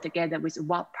manifold together with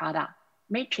Watt product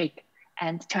matrix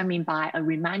and determined by a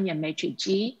Riemannian matrix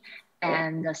G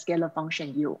and the scalar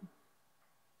function U.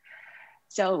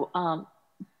 So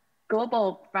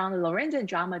global from the Lorentzian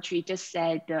geometry just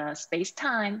said the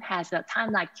space-time has a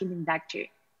time-like Killing vector,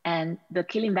 and the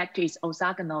Killing vector is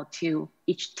orthogonal to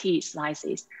each T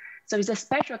slices. So it's a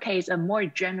special case, a more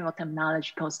general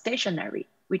terminology called stationary,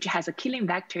 which has a Killing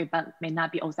vector but may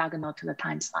not be orthogonal to the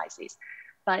time slices.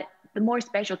 But the more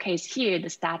special case here, the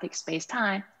static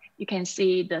space-time, you can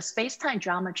see the space-time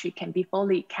geometry can be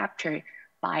fully captured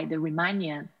by the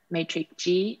Riemannian matrix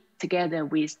G together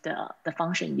with the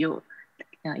function U.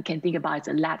 You can think about it as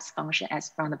a lattice function as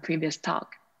from the previous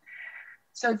talk.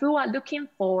 So if we are looking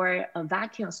for a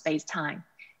vacuum space-time,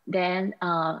 then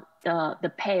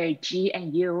the pair G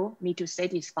and U need to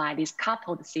satisfy this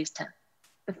coupled system.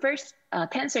 The first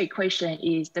tensor equation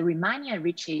is the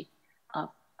Riemannian-Ricci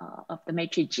of the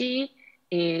matrix G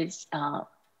is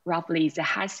roughly the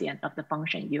Hessian of the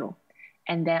function U.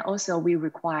 And then also we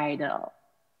require the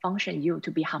function U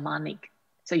to be harmonic.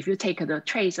 So if you take the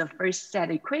trace of first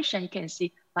set equation, you can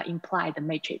see what implied the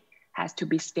matrix has to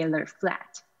be scalar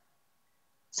flat.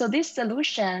 So this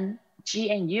solution, G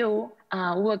and U,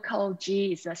 we'll call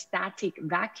G is a static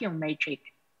vacuum matrix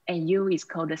and U is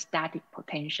called the static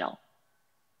potential.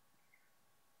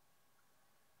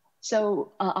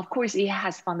 So of course, it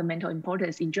has fundamental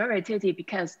importance in general relativity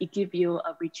because it gives you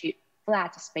a Ricci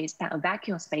flat space-time, a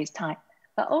vacuum space-time.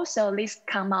 But also this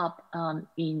come up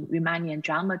in Riemannian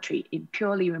geometry, in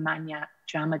purely Riemannian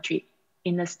geometry,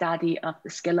 in the study of the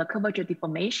scalar curvature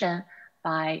deformation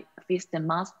by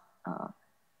Fisher-Marsden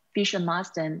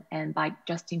and by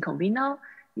Justin Covino.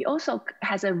 It also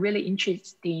has a really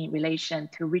interesting relation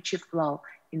to Ricci flow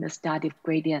in the study of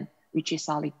gradient Ricci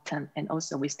soliton and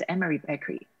also with the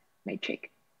Emery-Becquerel matrix.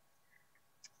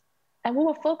 And we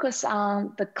will focus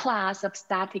on the class of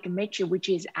static matrix, which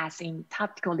is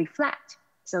asymptotically flat.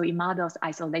 So it models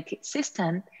isolated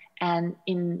system. And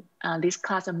in this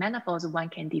class of manifolds, one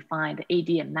can define the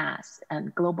ADM mass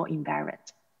and global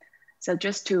invariant. So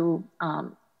just to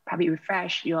probably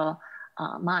refresh your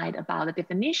mind about the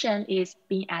definition is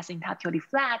being asymptotically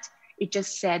flat. It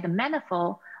just said the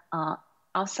manifold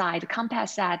outside the compact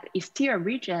set exterior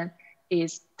region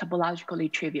is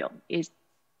topologically trivial, is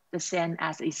the same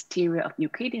as the exterior of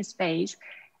Euclidean space.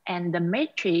 And the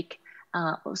matrix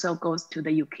also goes to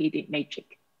the Euclidean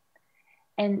matrix.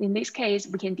 And in this case,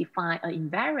 we can define an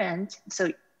invariant.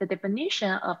 So the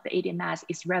definition of the ADM mass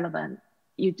is relevant.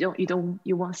 You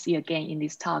won't see again in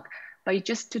this talk, but it's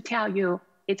just to tell you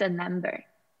it's a number.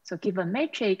 So given a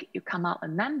matrix, you come out a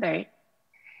number,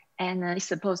 and it's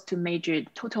supposed to measure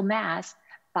total mass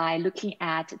by looking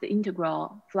at the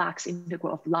integral, flux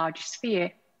integral of large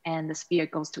sphere, and the sphere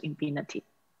goes to infinity.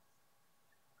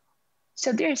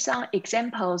 So there are some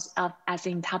examples of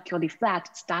asymptotically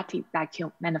flat static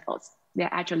vacuum manifolds. There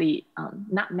are actually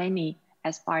not many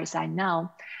as far as I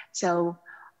know. So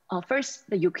first,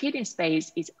 the Euclidean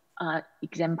space is an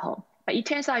example, but it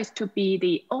turns out to be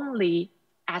the only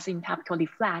asymptotically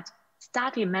flat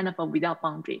static manifold without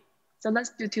boundary. So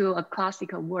let's do to a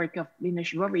classical work of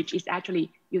Linus Roerich. It's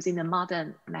actually using the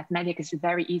modern mathematics, it's a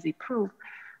very easy proof,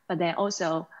 but then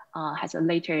also has a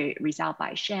later result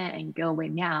by Shen and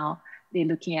Gilwei Miao. They're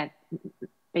looking at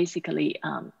basically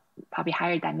probably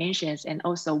higher dimensions and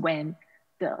also when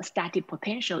the static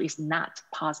potential is not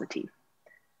positive.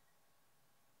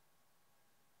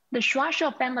 The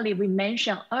Schwarzschild family we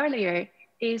mentioned earlier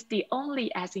is the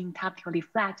only asymptotically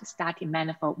flat static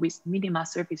manifold with minimal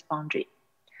surface boundary.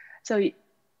 So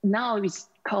now it's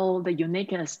called the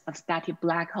uniqueness of static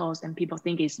black holes and people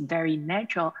think it's very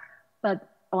natural. But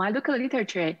when I look at the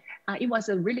literature, it was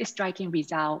a really striking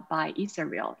result by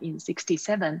Israel in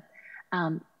 '67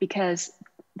 because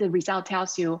the result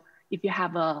tells you if you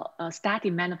have a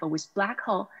static manifold with black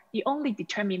hole, it only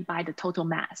determined by the total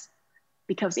mass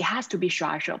because it has to be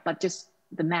Schwarzschild, but just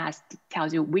the mass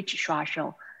tells you which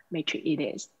Schwarzschild matrix it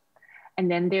is. And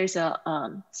then there's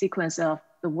a sequence of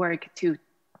the work to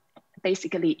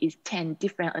basically is 10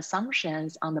 different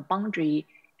assumptions on the boundary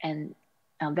and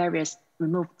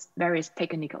remove various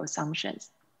technical assumptions.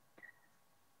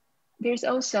 There's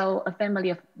also a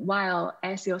family of wild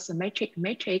axisymmetric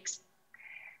matrix.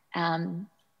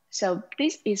 So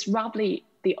this is roughly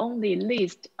the only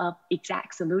list of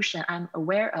exact solution I'm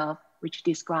aware of which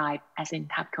describe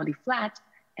asymptotically flat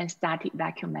and static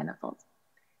vacuum manifolds.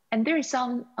 And there is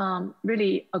some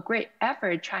really a great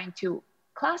effort trying to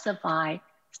classify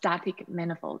static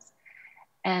manifolds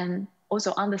and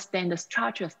also understand the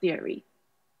structure theory.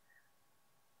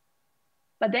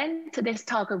 But then today's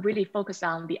talk will really focus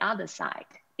on the other side.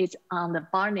 It's on the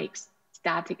Barnick's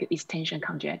static extension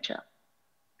conjecture.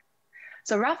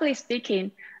 So roughly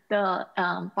speaking, the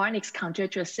Barnick's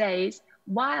conjecture says,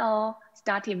 while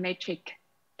static matrix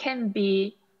can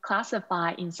be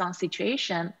classified in some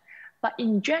situation, but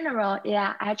in general, there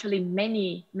are actually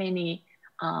many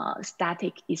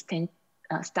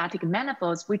static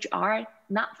manifolds which are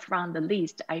not from the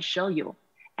list I show you,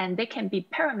 and they can be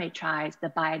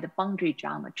parametrized by the boundary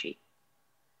geometry.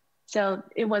 So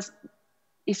it was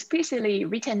explicitly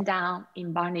written down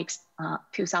in Barnick's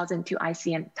 2002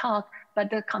 ICMP talk, but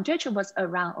the conjecture was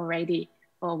around already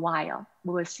for a while.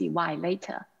 We will see why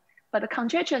later. But the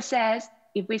conjecture says,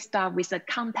 if we start with a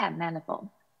compact manifold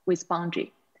with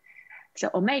boundary, so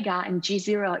omega and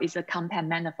G0 is a compact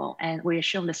manifold, and we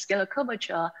assume the scalar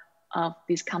curvature of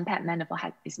this compact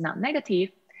manifold is not negative,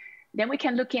 then we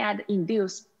can look at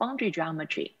induced boundary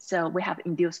geometry. So we have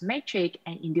induced matrix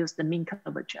and induced the mean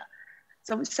curvature.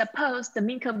 So suppose the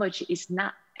mean curvature is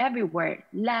not everywhere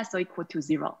less or equal to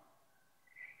 0.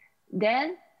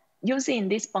 Then using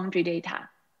this boundary data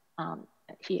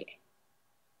here,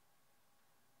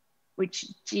 which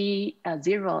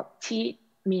G0T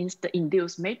means the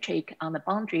induced matrix on the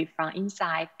boundary from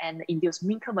inside and the induced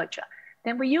mean curvature.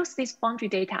 Then we use this boundary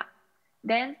data.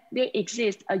 Then there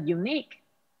exists a unique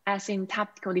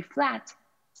asymptotically flat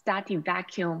static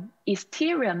vacuum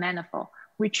exterior manifold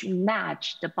which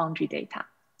match the boundary data.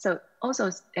 So also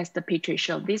as the picture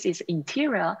shows, this is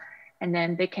interior, and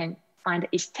then they can find the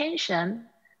extension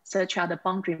such as the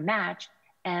boundary match,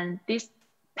 and this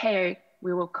pair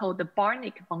we will call the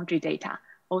Barnick boundary data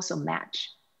also match.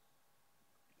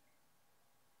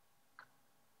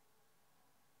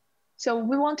 So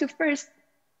we want to first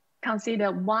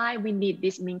consider why we need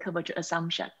this mean curvature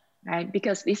assumption, right?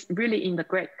 Because it's really in the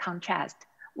great contrast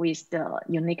with the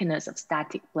uniqueness of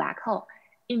static black hole.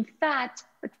 In fact,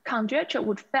 the conjecture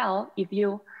would fail if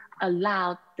you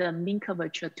allow the mean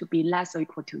curvature to be less or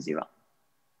equal to 0.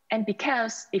 And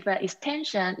because if an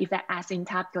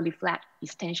asymptotically flat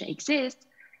extension exists,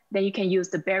 then you can use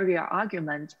the barrier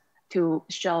argument to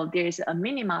show there's a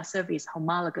minima surface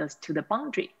homologous to the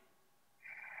boundary.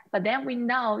 But then we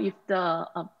know if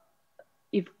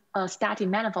a static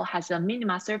manifold has a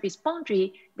minima surface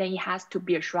boundary, then it has to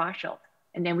be a Schwarzschild.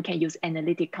 And then we can use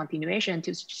analytic continuation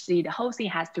to see the whole thing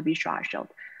has to be Schwarzschild,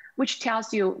 which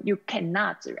tells you you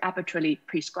cannot arbitrarily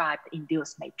prescribe the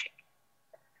induced matrix.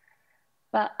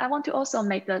 But I want to also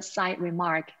make a side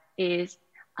remark is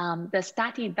the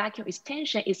static vacuum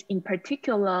extension is in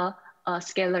particular a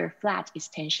scalar flat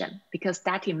extension, because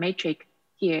static matrix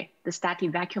here, the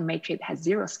static vacuum matrix has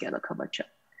 0 scalar curvature.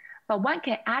 But one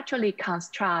can actually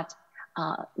construct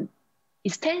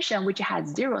extension which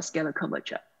has 0 scalar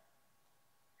curvature.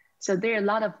 So there are a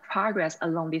lot of progress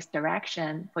along this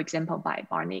direction, for example, by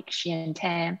Barnick, Xian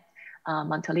Tan,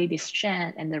 Montolidis,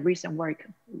 Shen, and the recent work,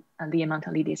 Liam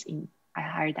Montolidis in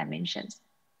higher dimensions.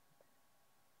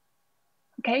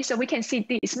 Okay, so we can see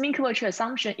this mean curvature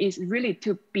assumption is really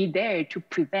to be there to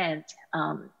prevent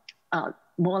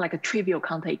more like a trivial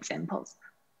counterexamples.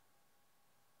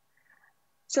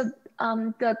 So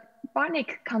the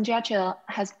Barnick conjecture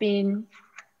has been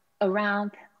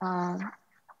around,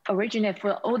 originally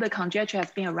for all the conjecture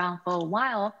has been around for a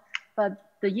while,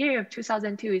 but the year of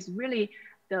 2002 is really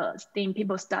the thing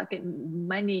people start get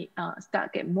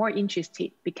more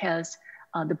interested, because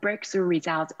the breakthrough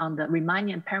results on the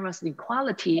Riemannian parallels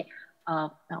inequality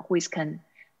of Huisken,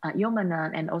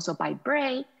 Yomanen, and also by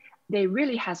Bray, they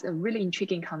really has a really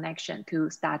intriguing connection to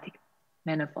static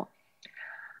manifold.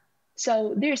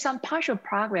 So there's some partial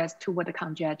progress toward the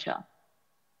conjecture.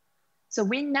 So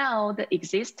we know the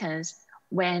existence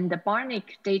when the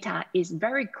Barnick data is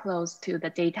very close to the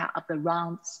data of the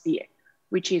round sphere,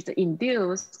 which is the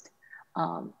induced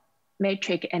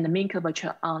matrix and the mean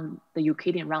curvature on the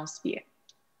Euclidean round sphere.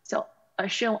 So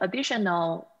show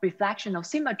additional reflectional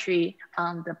symmetry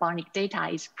on the Barnick data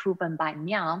is proven by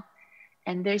Miao.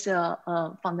 And there's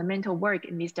a fundamental work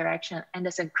in this direction.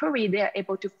 Anderson Curry, they're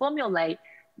able to formulate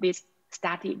this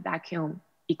static vacuum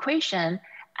equation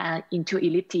into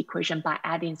elliptic equation by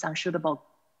adding some suitable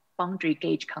boundary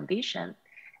gauge condition.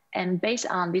 And based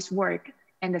on this work,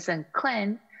 Anderson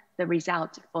claimed the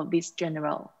result for this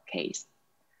general case.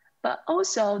 But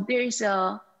also there's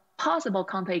a possible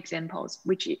counterexamples,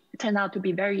 which turned out to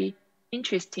be very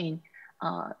interesting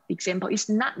example. It's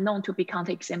not known to be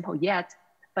counterexample yet,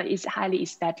 but it's highly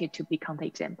expected to be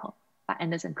counterexample by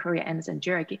Anderson Curry, Anderson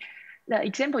Jerky. The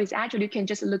example is actually, you can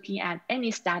just looking at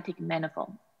any static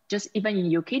manifold. Just even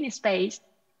in Euclidean space,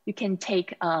 you can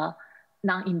take a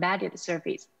non-embedded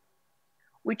surface,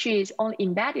 which is only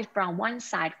embedded from one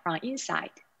side from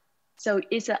inside. So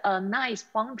it's a nice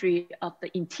boundary of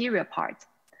the interior part,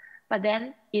 but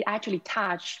then it actually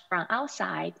touched from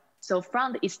outside. So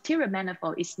from the exterior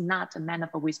manifold, it's not a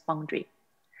manifold with boundary.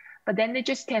 But then they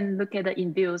just can look at the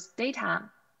induced data.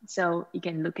 So you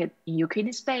can look at in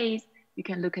Euclidean space, you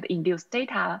can look at induced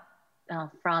data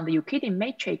from the Euclidean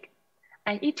matrix.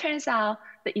 And it turns out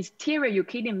the exterior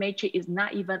Euclidean matrix is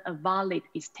not even a valid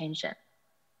extension,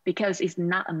 because it's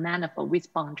not a manifold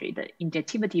with boundary. The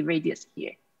injectivity radius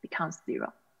here becomes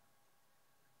 0.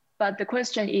 But the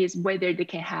question is whether they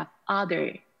can have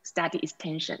other static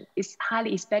extension. It's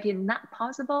highly expected not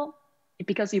possible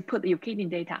because you put the Euclidean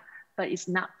data, but it's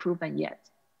not proven yet.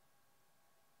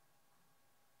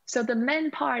 So the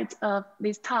main part of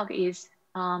this talk is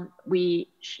we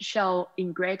show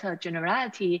in greater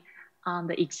generality on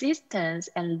the existence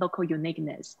and local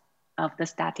uniqueness of the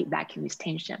static vacuum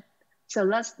extension. So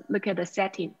let's look at the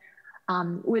setting.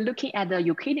 We're looking at the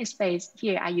Euclidean space.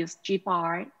 Here I use G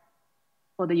bar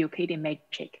for the Euclidean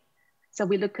matrix. So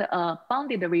we look at a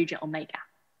bounded region omega.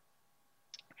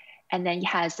 And then it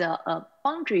has a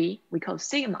boundary we call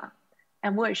sigma.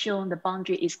 And we're showing the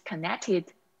boundary is connected,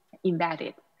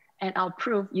 embedded. And our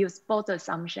proof use both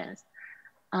assumptions.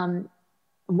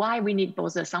 Why we need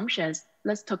both assumptions?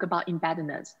 Let's talk about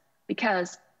embeddedness,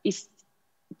 because it's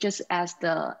just as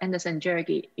the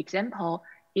Anderson-Jergy example,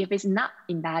 if it's not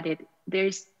embedded,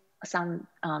 there's some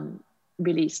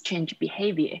really strange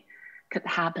behavior could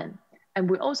happen. And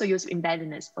we also use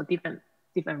embeddedness for different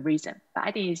reasons, but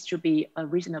I think it should be a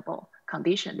reasonable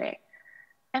condition there.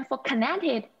 And for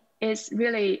connected, it's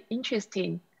really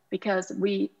interesting because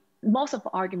most of the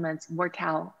arguments work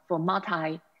out for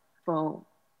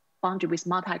boundary with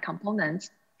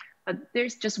multi-components, but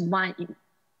there's just one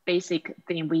basic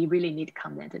thing we really need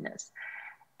connectedness.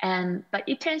 But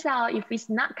it turns out if it's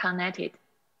not connected,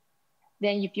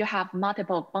 then if you have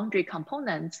multiple boundary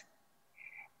components,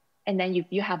 and then if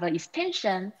you have an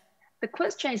extension, the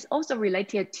question is also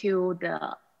related to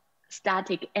the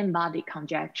static n-body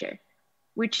conjecture,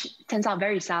 which turns out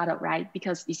very subtle, right?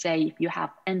 Because you say if you have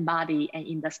n-body and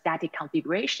in the static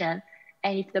configuration,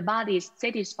 and if the body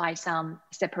satisfies some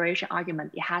separation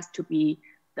argument, it has to be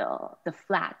the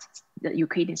flat, the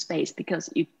Euclidean space, because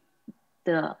if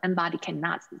the n-body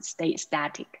cannot stay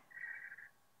static.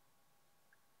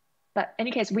 But in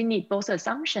any case, we need both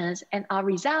assumptions, and our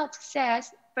result says,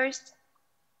 first,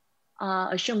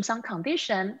 assume some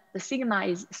condition, the sigma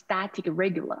is static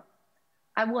regular.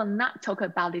 I will not talk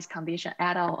about this condition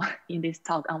at all in this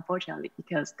talk, unfortunately,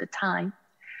 because the time.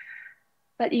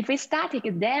 But if it's static,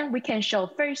 then we can show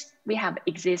first, we have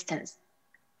existence.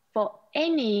 For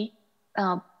any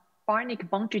Barnick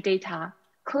boundary data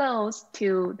close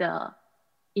to the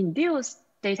induced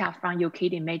data from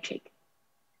Euclidean matrix,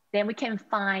 then we can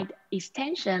find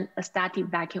extension, a static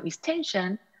vacuum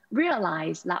extension,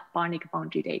 realize that Barnick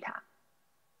boundary data.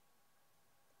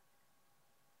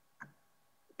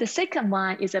 The second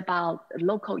one is about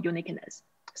local uniqueness.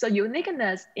 So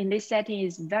uniqueness in this setting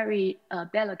is very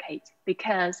delicate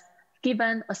because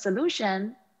given a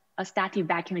solution, a static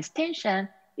vacuum extension,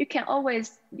 you can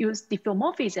always use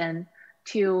diffeomorphism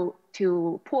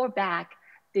to pour back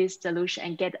this solution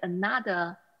and get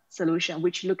another solution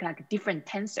which look like different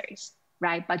tensors,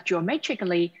 right? But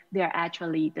geometrically, they're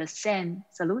actually the same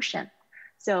solution.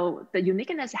 So the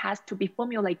uniqueness has to be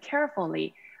formulated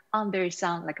carefully under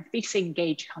some like a fixing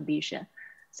gauge condition.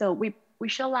 So we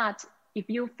show that if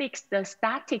you fix the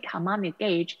static harmonic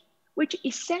gauge, which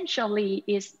essentially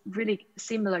is really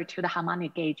similar to the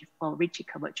harmonic gauge for Ricci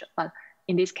curvature, but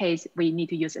in this case, we need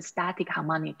to use a static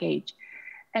harmonic gauge.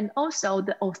 And also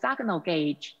the orthogonal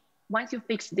gauge, once you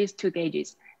fix these two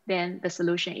gauges, then the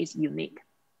solution is unique.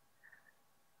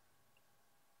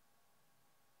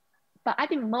 But I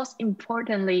think most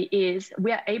importantly is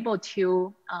we are able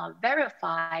to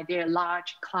verify their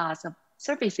large class of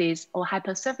surfaces or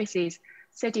hypersurfaces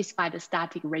satisfy the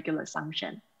static regular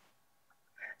assumption.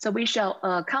 So we show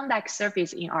a convex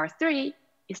surface in R3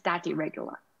 is static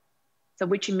regular. So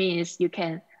which means you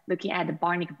can, looking at the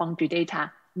Barnick boundary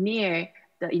data near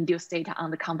the induced data on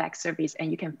the convex surface,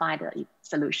 and you can find a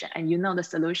solution. And you know the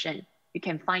solution, you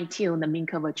can fine tune the mean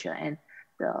curvature and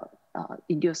the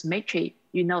induced matrix.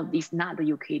 You know it's not the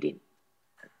Euclidean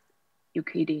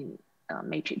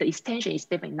matrix. The extension is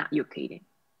definitely not Euclidean.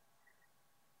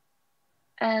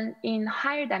 And in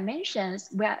higher dimensions,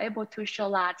 we are able to show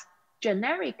that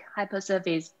generic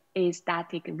hypersurface is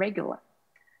static regular.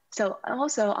 So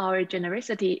also our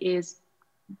genericity is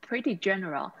pretty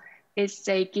general. It's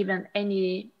say given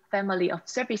any family of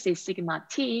surfaces sigma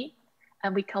t,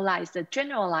 and we call that the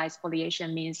generalized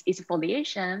foliation means it's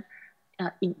foliation.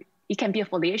 It can be a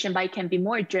foliation, but it can be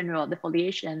more general. The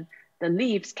foliation, the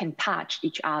leaves can touch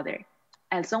each other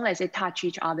as long as they touch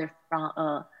each other from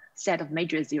a set of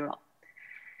major zero.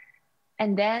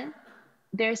 And then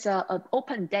there's an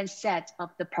open dense set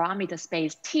of the parameter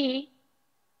space T,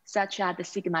 such that the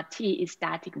sigma T is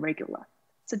static regular.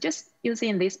 So just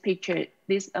using this picture,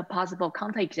 this is a possible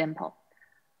counterexample.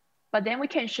 But then we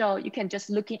can show, you can just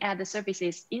looking at the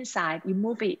surfaces inside, you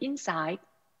move it inside,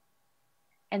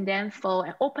 and then for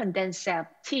an open dense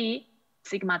set T,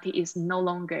 sigma T is no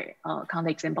longer a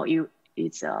counterexample.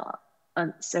 It's a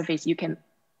surface you can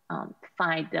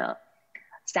find the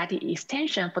static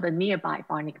extension for the nearby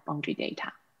Barnick boundary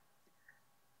data.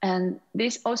 And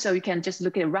this also, you can just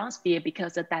look at a round sphere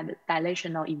because of that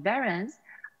dilational invariance,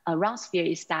 a round sphere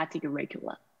is static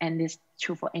regular, and it's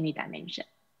true for any dimension.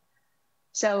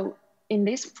 So in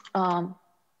this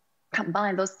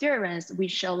combine those theorems, we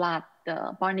show that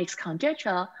the Barnick's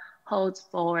conjecture holds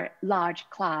for large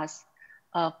class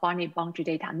of Barnick boundary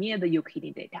data near the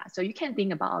Euclidean data. So you can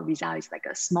think about a result is like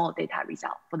a small data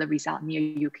result for the result near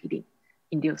Euclidean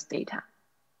induced data.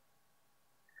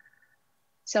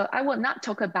 So I will not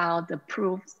talk about the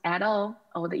proofs at all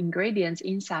or the ingredients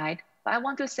inside, but I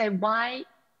want to say why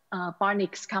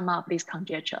Barnick's come up with this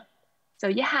conjecture. So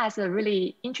it has a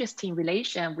really interesting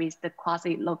relation with the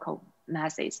quasi-local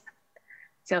masses.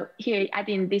 So here, I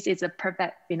think this is a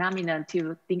perfect phenomenon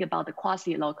to think about the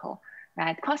quasi-local,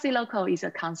 right? Quasi-local is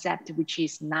a concept which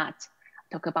is not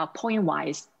talk about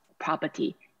point-wise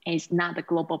property, and it's not the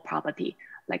global property.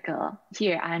 Like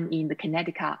here, I'm in the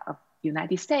Connecticut of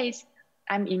United States.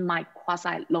 I'm in my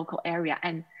quasi-local area,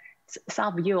 and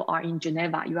some of you are in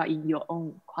Geneva. You are in your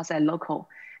own quasi-local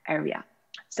area.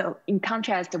 So in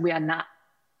contrast, we are not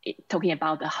talking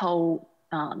about the whole,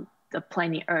 the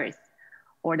planet Earth,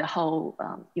 or the whole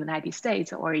United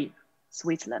States or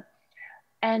Switzerland.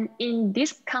 And in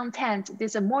this content,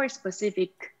 there's a more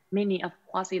specific meaning of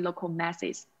quasi-local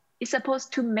masses. It's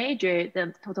supposed to measure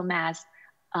the total mass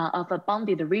of a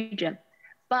bounded region,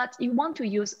 but you want to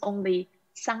use only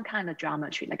some kind of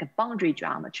geometry, like a boundary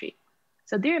geometry.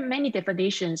 So there are many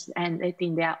definitions, and I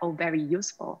think they are all very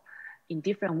useful in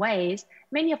different ways.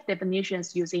 Many of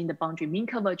definitions using the boundary mean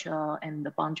curvature and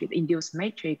the boundary induced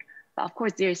matrix. But of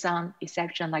course, there is some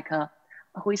exception, like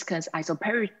Huisken's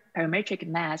isoperimetric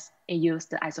mass, it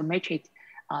used the isometric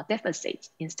deficit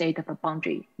instead of a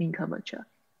boundary mean curvature.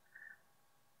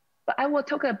 But I will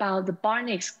talk about the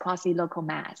Barnick's quasi-local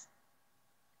mass.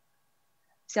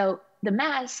 So the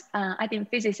mass, I think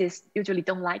physicists usually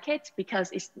don't like it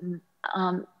because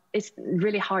it's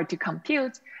really hard to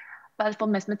compute. But for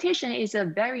mathematicians, it's a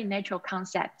very natural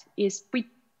concept. Is we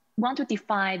want to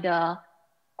define the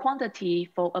quantity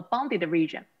for a bounded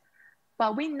region.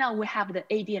 But we know we have the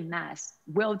ADN mass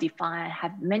well defined,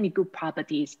 have many good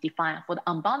properties defined for the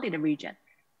unbounded region.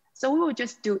 So we will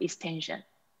just do extension.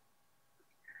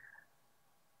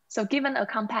 So given a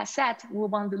compact set, we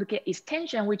want to look at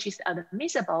extension, which is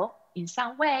admissible in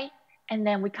some way, and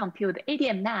then we compute the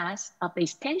ADN mass of the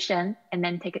extension and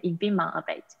then take an infima of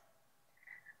it.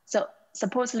 So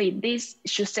supposedly this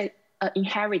should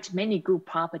inherit many good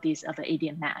properties of the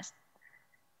ADN mass.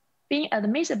 Being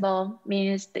admissible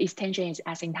means the extension is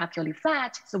asymptotically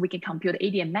flat, so we can compute the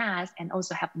ADN mass and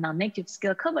also have non-negative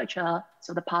scalar curvature,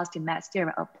 so the positive mass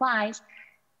theorem applies.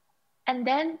 And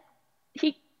then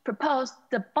he proposed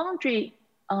the boundary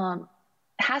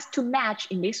has to match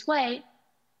in this way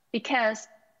because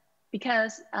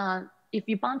if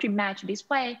you boundary match this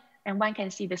way, and one can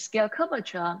see the scalar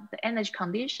curvature, the energy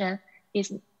condition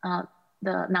is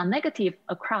the non-negative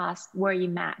across where you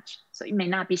match. So it may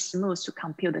not be smooth to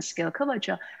compute the scalar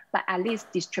curvature, but at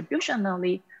least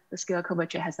distributionally, the scalar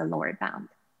curvature has a lower bound.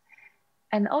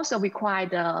 And also require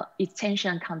the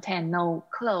extension contain no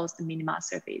closed minima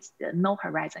surface, the no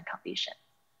horizon condition.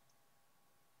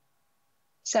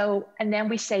 So, and then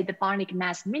we say the Barnick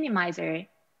mass minimizer,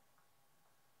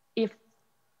 if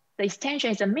the extension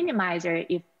is a minimizer,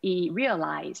 if it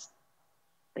realizes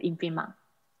the infima.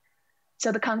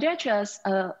 So the conjectures,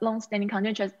 long-standing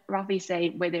conjectures roughly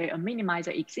say whether a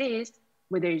minimizer exists,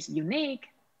 whether it's unique,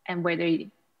 and whether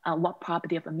what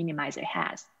property of a minimizer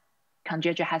has.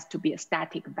 Conjecture has to be a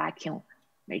static vacuum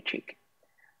matrix.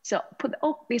 So put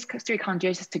all these three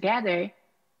conjectures together,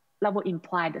 that will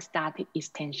imply the static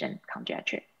extension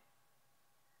conjecture.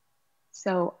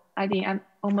 So I think I'm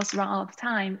almost run out of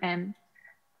time. And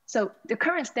so the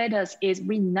current status is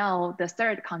we know the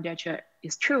third conjecture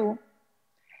is true,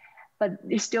 but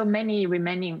there's still many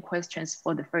remaining questions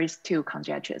for the first two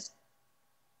conjectures.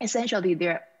 Essentially,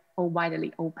 they're all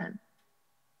widely open.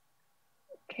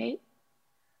 Okay.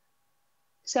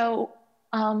 So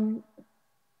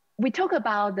we talk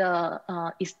about the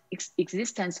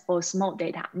existence for small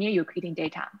data, near Euclidean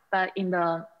data, but in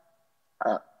the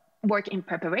work in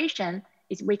preparation,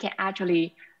 is we can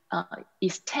actually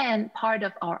extend part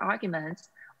of our arguments,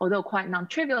 although quite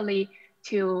non-trivially,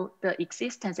 to the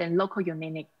existence and local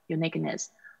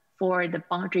uniqueness for the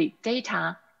boundary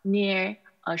data near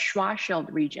a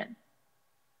Schwarzschild region.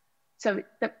 So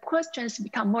the questions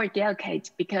become more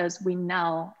delicate because we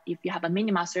know if you have a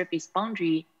minimal surface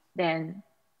boundary, then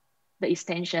the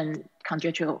extension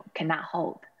conjecture cannot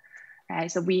hold,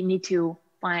 right? So we need to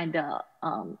find a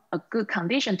good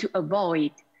condition to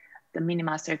avoid the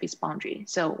minimal surface boundary.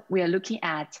 So we are looking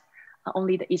at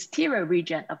only the exterior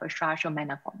region of a Schwarzschild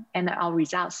manifold, and our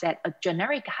results set a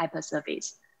generic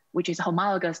hypersurface, which is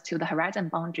homologous to the horizon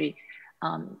boundary,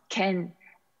 can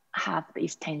have the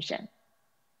extension.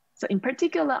 So in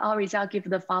particular, our result gives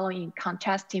the following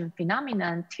contrasting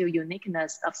phenomenon to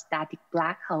uniqueness of static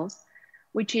black holes,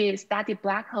 which is static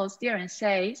black holes theorem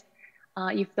says,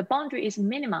 if the boundary is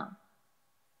minimum,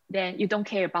 then you don't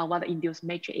care about what the induced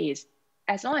matrix is.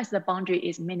 As long as the boundary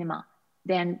is minimum,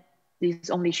 then this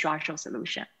is only Schwarzschild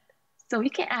solution. So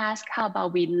you can ask, how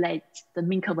about we let the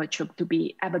mean curvature to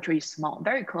be arbitrarily small,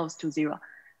 very close to 0?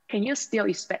 Can you still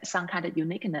expect some kind of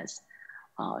uniqueness,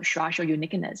 Schwarzschild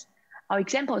uniqueness? Our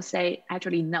examples say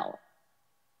actually no.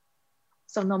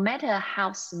 So no matter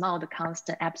how small the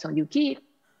constant epsilon you give,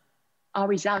 our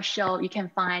results show you can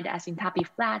find asymptotic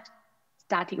flat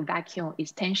static vacuum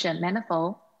extension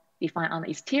manifold defined on the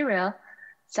exterior,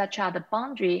 such that the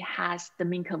boundary has the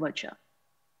mean curvature,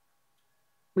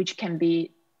 which can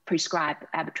be prescribed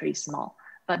arbitrarily small,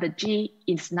 but the G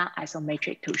is not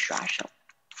isometric to Schwarzschild.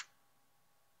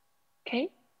 Okay,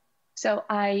 so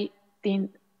I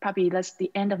think probably that's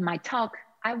the end of my talk.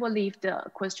 I will leave the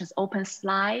questions open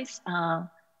slides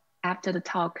after the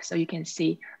talk so you can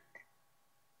see.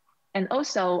 And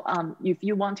also, if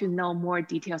you want to know more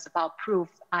details about proof,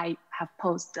 I have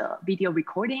posted video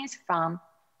recordings from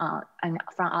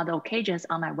other occasions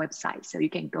on my website. So you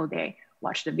can go there,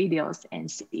 watch the videos and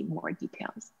see more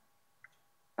details.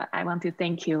 But I want to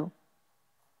thank you.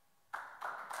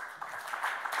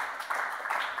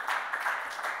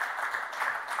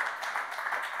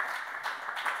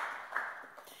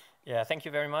 Yeah, thank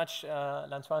you very much,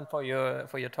 Lan-Hsuan, for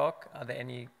your talk. Are there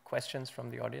any questions from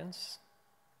the audience?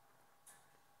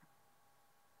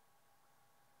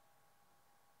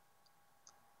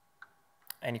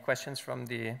 Any questions from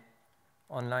the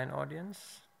online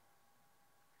audience?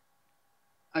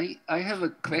 I have a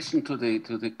question to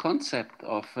the concept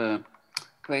of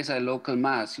quasi-local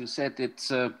mass. You said it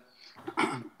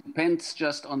depends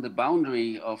just on the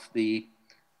boundary of the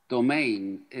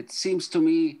domain. It seems to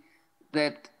me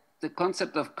that the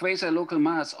concept of quasi-local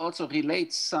mass also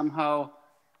relates somehow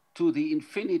to the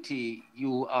infinity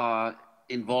you are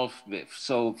involved with.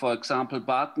 So, for example,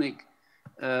 Bartnik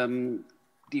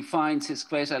defines his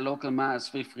quasi-local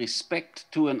mass with respect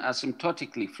to an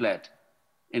asymptotically flat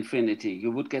infinity. You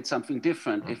would get something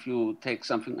different if you take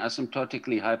something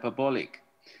asymptotically hyperbolic.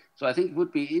 So I think it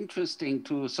would be interesting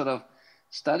to sort of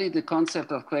study the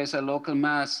concept of quasi-local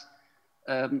mass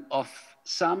of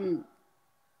some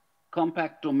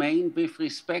compact domain with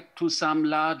respect to some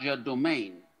larger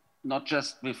domain, not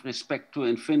just with respect to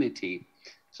infinity.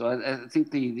 So I think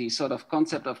the sort of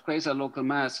concept of quasi-local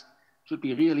mass should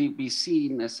really be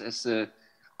seen as a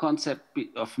concept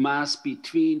of mass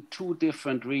between two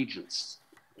different regions.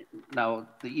 Now,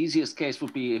 the easiest case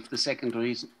would be if the second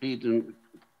region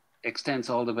extends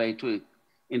all the way to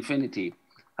infinity.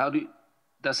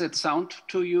 Does it sound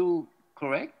to you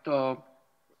correct, or?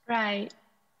 Right.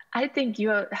 I think you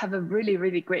have a really,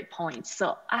 really great point.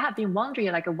 So I have been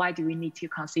wondering, like, why do we need to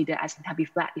consider asymptotic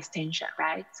flat extension,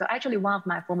 right? So actually, one of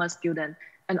my former students,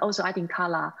 and also I think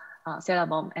Carla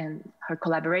Selabom and her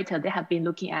collaborator, they have been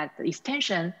looking at the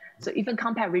extension. So even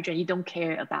compact region, you don't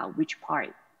care about which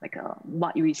part, like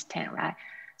what you extend, right?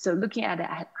 So looking at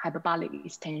the hyperbolic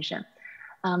extension.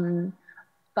 But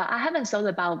I haven't thought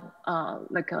about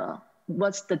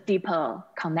what's the deeper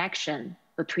connection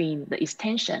between the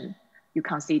extension you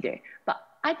consider. But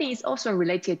I think it's also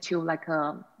related to like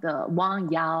the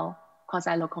Wang-Yao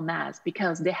quasi-local mass,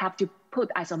 because they have to put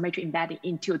isometric embedding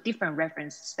into a different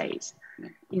reference space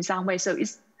in some way. So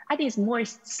I think it's more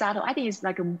subtle. I think it's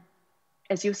like,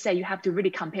 as you say, you have to really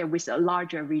compare with a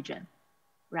larger region,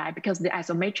 right? Because the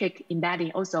isometric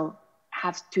embedding also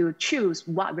has to choose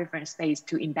what reference space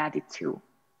to embed it to.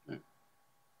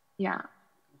 Yeah.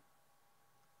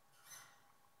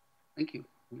 Thank you.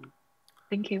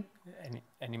 Thank you.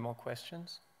 Any more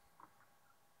questions?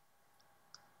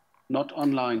 Not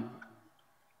online.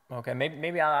 Okay,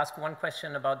 maybe I'll ask one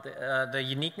question about the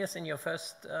uniqueness in your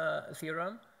first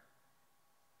theorem.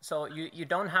 So you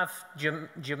don't have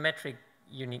geometric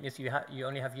uniqueness. You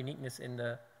only have uniqueness in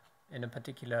a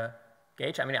particular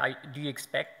gauge. I mean, do you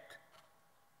expect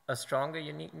a stronger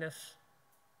uniqueness?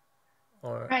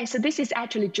 Or? Right. So this is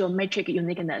actually geometric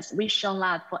uniqueness. We show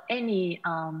that for any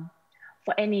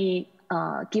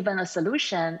given a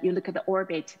solution, you look at the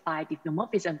orbit by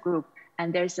diffeomorphism group,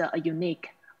 and there's a unique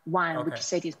one which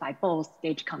satisfies both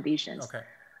gauge conditions. Okay.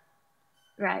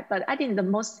 Right. But I think the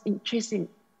most interesting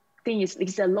thing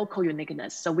is a local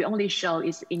uniqueness. So we only show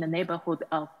it's in the neighborhood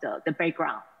of the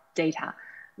background data,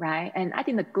 right? And I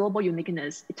think the global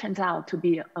uniqueness, it turns out to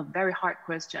be a very hard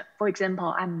question. For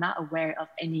example, I'm not aware of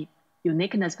any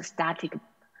uniqueness of static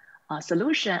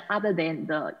solution other than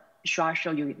the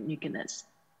Schwarzschild uniqueness.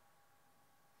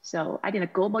 So I think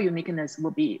the global uniqueness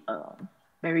will be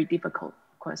very difficult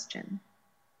question.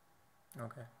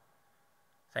 Okay,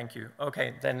 thank you.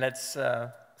 Okay, then let's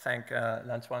thank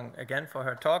Lan-Hsuan again for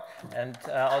her talk, and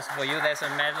also for you, there's a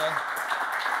medal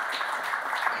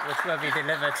which will be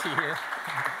delivered to you.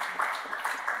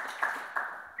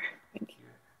 Thank you.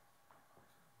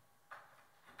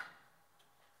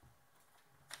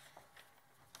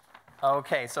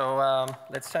 Okay, so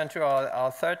let's turn to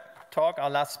our third talk. Our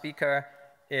last speaker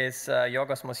is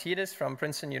Georgios Moschidis from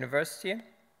Princeton University.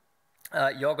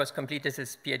 Georgios completed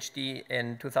his PhD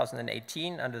in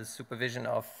 2018 under the supervision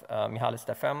of Mihalis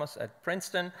Dafermos at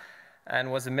Princeton,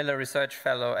 and was a Miller Research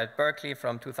Fellow at Berkeley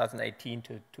from 2018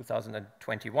 to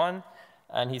 2021.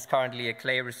 And he's currently a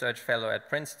Clay Research Fellow at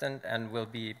Princeton and will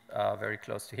be very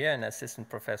close to here, an assistant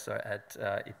professor at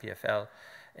EPFL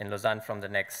in Lausanne from the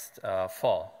next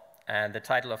fall. And the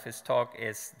title of his talk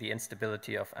is The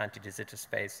Instability of Anti-de Sitter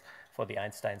Space for the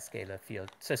Einstein-scalar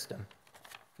Field System.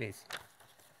 Please.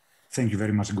 Thank you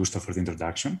very much, Gustav, for the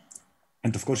introduction.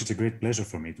 And of course, it's a great pleasure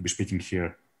for me to be speaking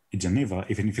here in Geneva,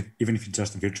 even if it's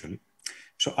just virtually.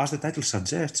 So as the title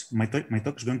suggests, my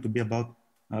talk is going to be about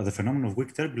the phenomenon of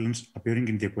weak turbulence appearing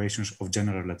in the equations of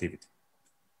general relativity.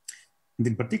 And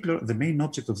in particular, the main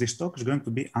object of this talk is going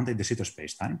to be anti-de Sitter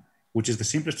spacetime, which is the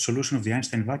simplest solution of the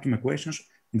Einstein vacuum equations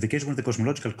in the case when the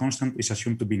cosmological constant is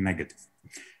assumed to be negative.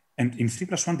 And in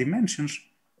 3+1 dimensions,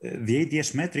 the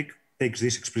ADS metric takes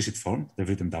this explicit form, they've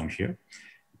written down here.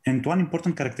 And one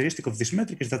important characteristic of this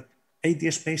metric is that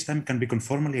ADS spacetime can be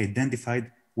conformally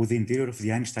identified with the interior of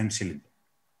the Einstein cylinder,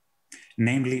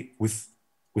 namely with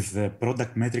the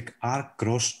product metric R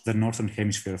cross the northern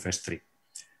hemisphere of S3.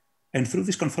 And through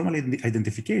this conformal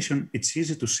identification, it's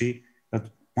easy to see that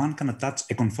one can attach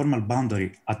a conformal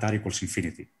boundary at R equals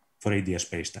infinity for ADS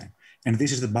spacetime. And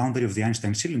this is the boundary of the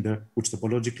Einstein cylinder, which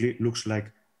topologically looks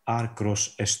like R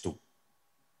cross S2.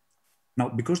 Now,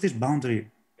 because this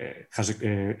boundary has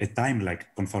a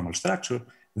time-like conformal structure,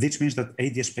 this means that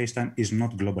ADS spacetime is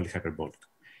not globally hyperbolic.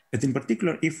 And in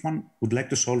particular, if one would like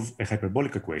to solve a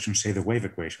hyperbolic equation, say the wave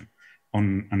equation,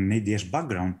 on an ADS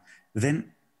background,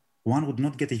 then one would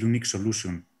not get a unique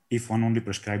solution if one only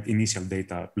prescribed initial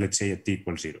data, let's say at t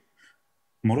equals 0.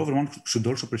 Moreover, one should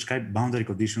also prescribe boundary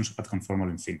conditions at conformal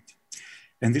infinity.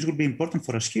 And this will be important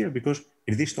for us here because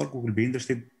in this talk we will be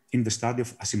interested in the study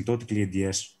of asymptotically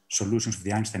ADS solutions of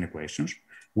the Einstein equations,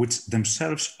 which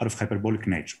themselves are of hyperbolic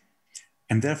nature.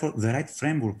 And therefore, the right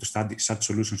framework to study such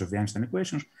solutions of the Einstein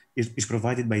equations is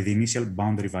provided by the initial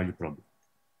boundary value problem.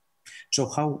 So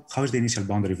how is the initial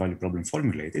boundary value problem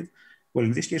formulated? Well,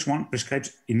 in this case, one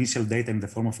prescribes initial data in the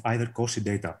form of either Cauchy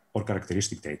data or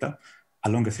characteristic data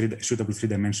along a suitable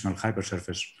three-dimensional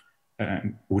hypersurface,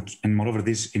 and moreover,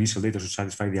 these initial data should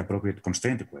satisfy the appropriate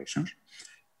constraint equations.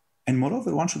 And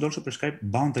moreover, one should also prescribe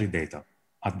boundary data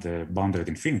at the boundary at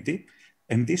infinity,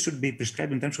 and this should be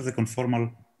prescribed in terms of the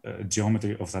conformal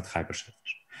geometry of that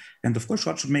hypersurface. And of course,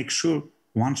 one should make sure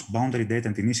once boundary data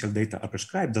and initial data are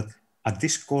prescribed that at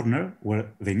this corner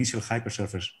where the initial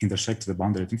hypersurface intersects the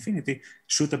boundary at infinity,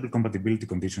 suitable compatibility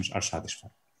conditions are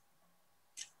satisfied.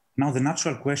 Now, the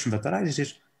natural question that arises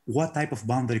is what type of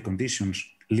boundary conditions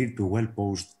lead to a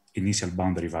well-posed initial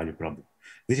boundary value problem?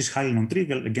 This is highly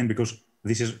non-trivial, again, because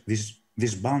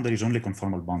this boundary is only a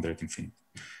conformal boundary at infinity.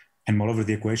 And moreover,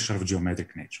 the equations are of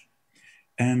geometric nature.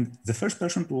 And the first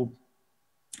person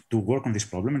to work on this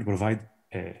problem and provide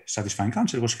a satisfying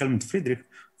answer was Helmut Friedrich,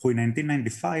 who in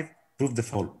 1995 proved the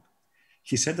following.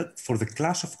 He said that for the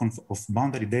class of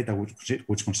boundary data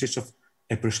which consists of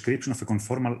a prescription of a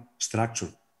conformal structure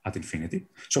at infinity,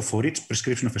 so for each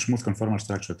prescription of a smooth conformal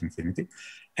structure at infinity,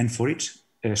 and for each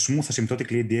smooth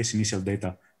asymptotically ADS initial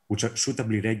data which are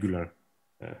suitably regular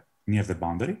near the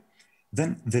boundary,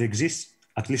 then there exists,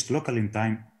 at least locally in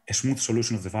time, a smooth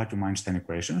solution of the vacuum Einstein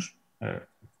equations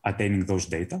attaining those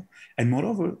data. And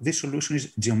moreover, this solution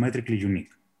is geometrically unique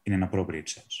in an appropriate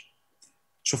sense.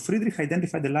 So Friedrich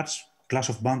identified a large class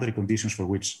of boundary conditions for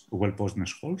which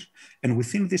well-posedness holds. And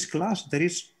within this class, there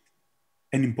is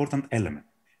an important element.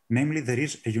 Namely, there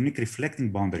is a unique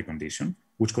reflecting boundary condition,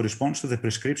 which corresponds to the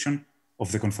prescription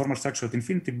of the conformal structure at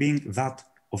infinity being that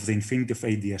of the infinity of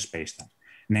ADS spacetime,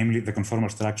 namely the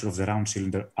conformal structure of the round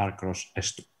cylinder R cross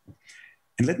S2.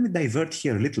 And let me divert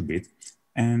here a little bit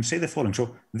and say the following.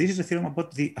 So this is a theorem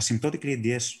about the asymptotically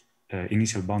ADS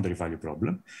initial boundary value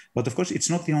problem. But of course, it's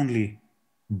not the only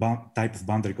type of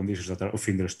boundary conditions that are of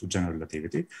interest to general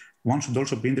relativity. One should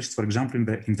also be interested, for example,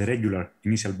 in the regular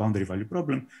initial boundary value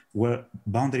problem, where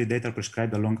boundary data are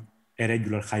prescribed along a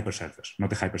regular hypersurface,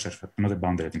 not a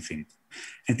boundary at infinity.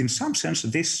 And in some sense,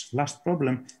 this last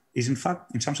problem is in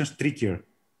fact, in some sense, trickier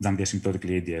than the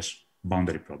asymptotically ADS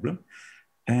boundary problem.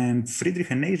 And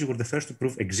Friedrich and Naze were the first to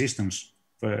prove existence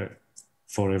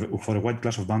for a wide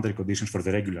class of boundary conditions for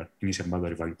the regular initial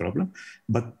boundary value problem.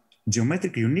 But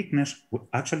geometric uniqueness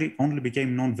actually only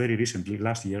became known very recently,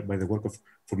 last year, by the work of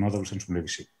Fournodavlos and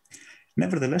Fournodavlos.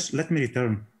 Nevertheless, let me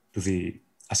return to the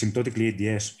asymptotically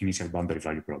ADS initial boundary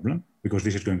value problem, because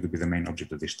this is going to be the main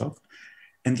object of this talk.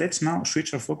 And let's now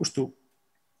switch our focus to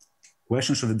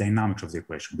questions on the dynamics of the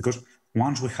equation, because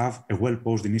once we have a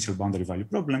well-posed initial boundary value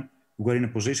problem, we're in a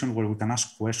position where we can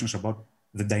ask questions about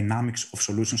the dynamics of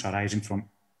solutions arising from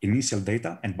initial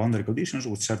data and boundary conditions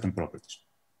with certain properties.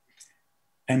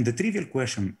 And the trivial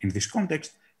question in this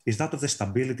context is that of the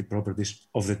stability properties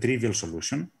of the trivial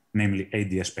solution, namely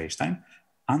ADS spacetime,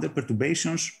 under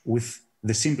perturbations with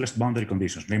the simplest boundary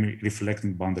conditions, namely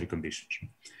reflecting boundary conditions.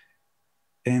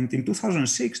 And in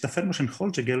 2006, Dafermos and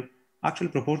Holzegel actually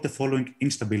proposed the following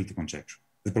instability conjecture.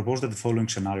 They proposed that the following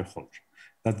scenario holds,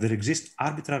 that there exists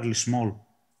arbitrarily small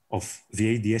of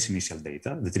the ADS initial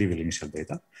data, the trivial initial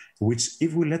data, which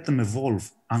if we let them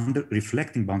evolve under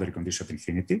reflecting boundary conditions at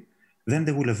infinity, then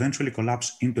they will eventually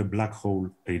collapse into a black hole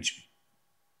region.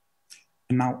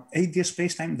 And now, ADS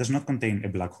spacetime does not contain a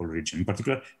black hole region. In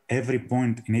particular, every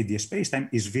point in ADS spacetime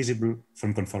is visible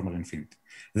from conformal infinity.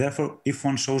 Therefore, if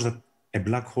one shows that a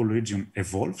black hole region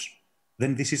evolves,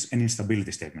 then this is an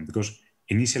instability statement, because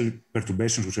initial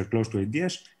perturbations which are close to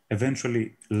ADS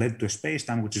eventually led to a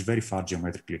spacetime which is very far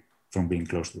geometrically from being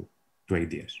close to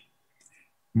ADS.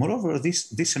 Moreover,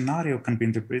 this scenario can be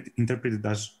interpreted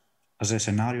as a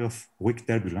scenario of weak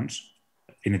turbulence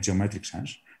in a geometric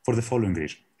sense for the following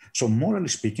reason. So morally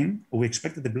speaking, we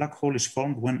expect that the black hole is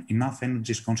formed when enough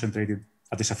energy is concentrated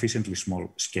at a sufficiently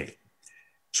small scale.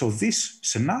 So this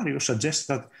scenario suggests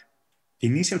that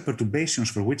initial perturbations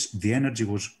for which the energy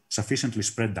was sufficiently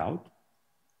spread out,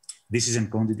 this is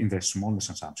encoded in the smallness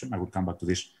assumption, I will come back to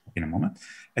this in a moment,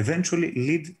 eventually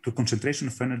lead to concentration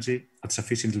of energy at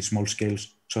sufficiently small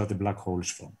scales so that the black hole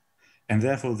is formed. And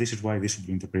therefore, this is why this should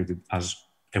be interpreted as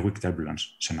a weak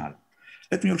turbulence scenario.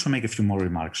 Let me also make a few more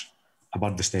remarks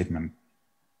about the statement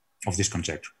of this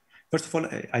conjecture. First of all,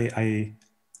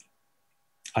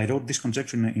 I wrote this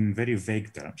conjecture in very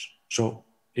vague terms. So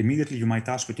immediately you might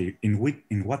ask, okay,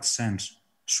 in what sense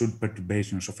should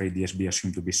perturbations of ADS be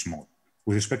assumed to be small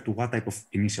with respect to what type of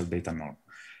initial data norm?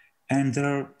 And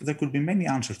there could be many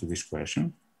answers to this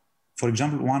question. For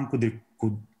example, one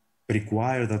could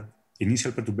require that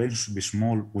initial perturbations should be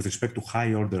small with respect to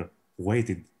high order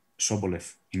weighted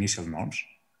Sobolev initial norms.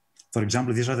 For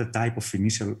example, these are the type of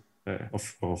initial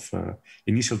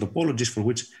topologies for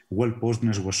which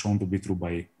well-posedness was shown to be true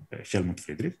by Helmut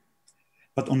Friedrich.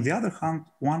 But on the other hand,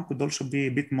 one could also be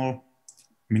a bit more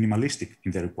minimalistic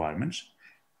in the requirements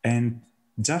and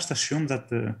just assume that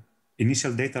the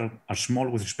initial data are small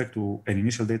with respect to an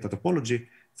initial data topology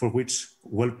for which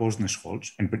well-posedness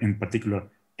holds, and in particular,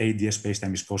 ADS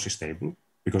spacetime is Cauchy stable,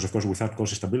 because of course, without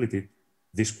Cauchy stability,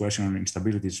 this question on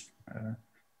instabilities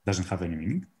doesn't have any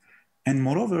meaning. And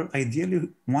moreover, ideally,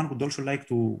 one would also like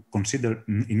to consider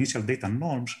initial data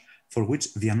norms for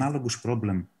which the analogous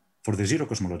problem for the zero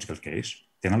cosmological case,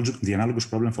 the analogous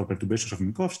problem for perturbations of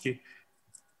Minkowski,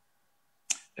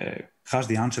 has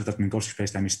the answer that Minkowski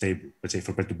spacetime is stable, let's say,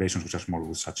 for perturbations which are small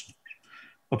with such norms.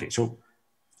 Okay, so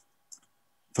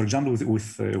for example,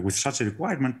 with such a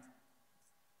requirement,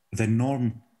 the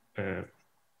norm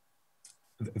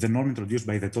introduced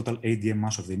by the total ADM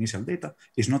mass of the initial data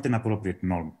is not an appropriate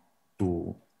norm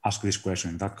to ask this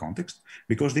question in that context,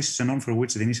 because this is a norm for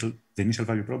which the initial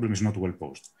value problem is not well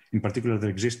posed. In particular, there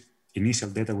exists initial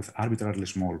data with arbitrarily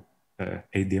small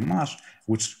ADM mass,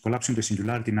 which collapse into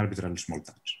singularity in arbitrarily small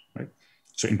times, right?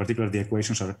 So in particular, the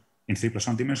equations are in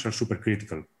 3+1 dimensions are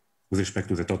supercritical with respect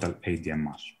to the total ADM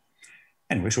mass.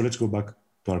 Anyway, so let's go back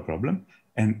to our problem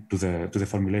and to the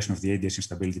formulation of the ADS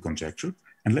instability conjecture.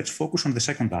 And let's focus on the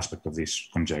second aspect of this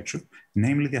conjecture,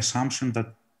 namely the assumption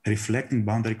that reflecting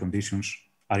boundary conditions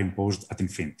are imposed at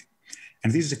infinity.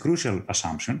 And this is a crucial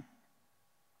assumption.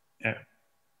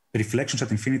 Reflections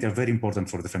at infinity are very important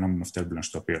for the phenomenon of turbulence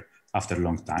to appear after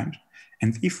long times.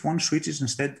 And if one switches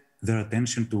instead their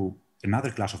attention to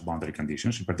another class of boundary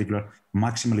conditions, in particular,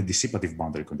 maximally dissipative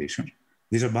boundary conditions,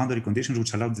 these are boundary conditions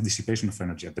which allow the dissipation of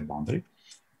energy at the boundary,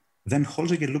 then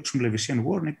Holzegel, Luxem, Levesey, and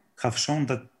Warnick have shown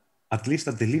that, at least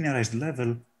at the linearized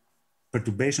level,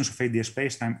 perturbations of ADS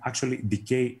spacetime actually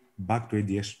decay back to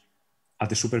ADS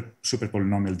at a super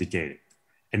polynomial decay rate.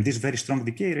 And this very strong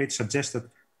decay rate suggests that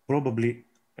probably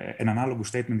an analogous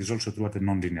statement is also true at a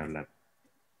nonlinear level.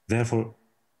 Therefore,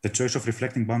 the choice of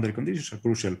reflecting boundary conditions are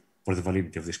crucial for the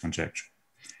validity of this conjecture.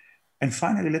 And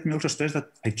finally, let me also stress that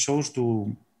I chose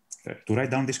to to write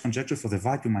down this conjecture for the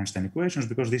vacuum Einstein equations,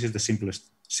 because this is the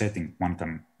simplest setting one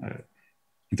can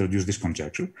introduce this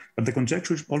conjecture. But the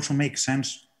conjecture also makes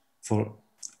sense for,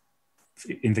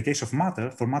 in the case of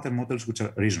matter, for matter models which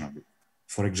are reasonable.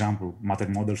 For example, matter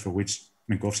models for which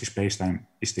Minkowski spacetime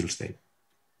is still stable.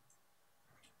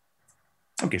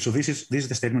 Okay, so this is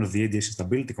the statement of the ADS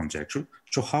instability conjecture.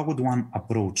 So how would one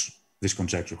approach this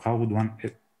conjecture? How would one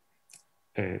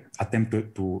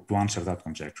attempt to answer that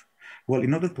conjecture? Well,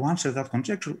 in order to answer that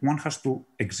conjecture, one has to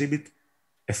exhibit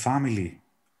a family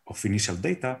of initial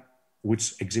data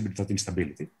which exhibit that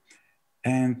instability.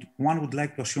 And one would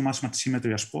like to assume as much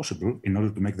symmetry as possible in order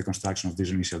to make the construction of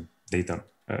these initial data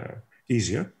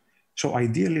easier. So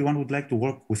ideally, one would like to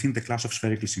work within the class of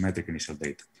spherically symmetric initial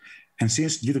data. And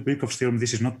since due to Kirchhoff's theorem,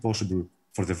 this is not possible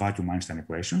for the vacuum Einstein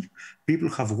equations, people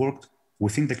have worked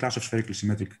within the class of spherically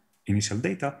symmetric initial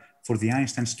data for the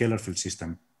Einstein-scalar field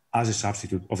system as a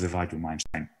substitute of the vacuum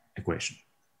Einstein equation.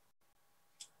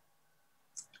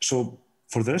 So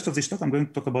for the rest of this talk, I'm going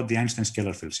to talk about the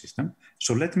Einstein-scalar field system.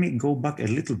 So let me go back a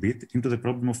little bit into the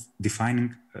problem of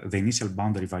defining the initial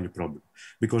boundary value problem.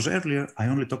 Because earlier, I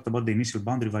only talked about the initial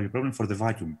boundary value problem for the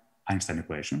vacuum Einstein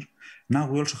equations. Now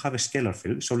we also have a scalar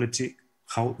field. So let's see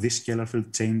how this scalar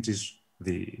field changes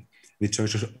the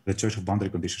choice of boundary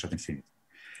conditions at infinity.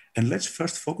 And let's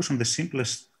first focus on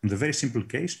the very simple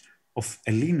case of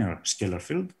a linear scalar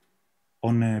field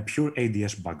on a pure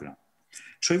ADS background.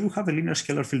 So if we have a linear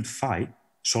scalar field phi,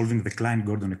 solving the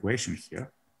Klein-Gordon equation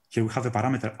here we have a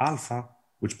parameter alpha,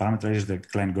 which parameterizes the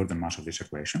Klein-Gordon mass of this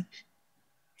equation.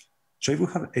 So if we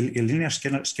have a linear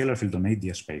scalar field on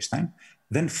ADS spacetime,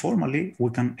 then formally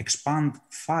we can expand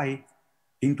phi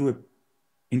into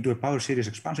a power series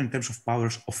expansion in terms of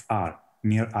powers of R,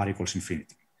 near R equals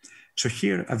infinity. So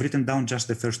here I've written down just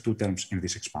the first two terms in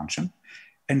this expansion,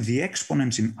 and the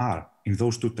exponents in R in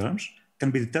those two terms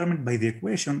can be determined by the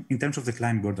equation in terms of the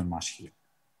Klein-Gordon mass here.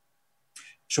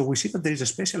 So we see that there is a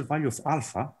special value of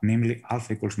alpha, namely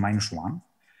alpha equals -1,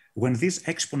 when these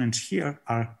exponents here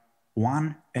are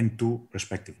 1 and 2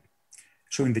 respectively.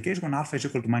 So in the case when alpha is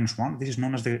equal to -1, this is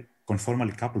known as the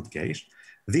conformally coupled case.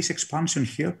 This expansion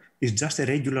here is just a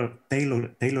regular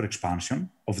Taylor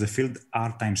expansion of the field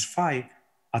R times phi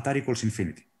at R equals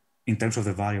infinity in terms of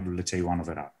the variable, let's say 1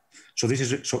 over R. So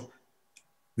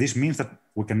this means that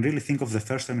we can really think of the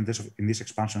first term in this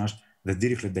expansion as the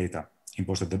Dirichlet data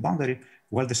imposed at the boundary,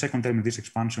 while the second term in this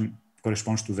expansion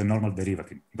corresponds to the normal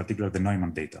derivative, in particular the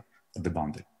Neumann data at the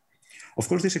boundary. Of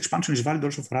course, this expansion is valid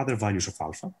also for other values of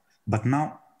alpha, but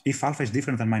now if alpha is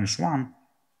different than -1,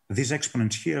 these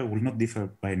exponents here will not differ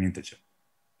by an integer.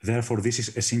 Therefore, this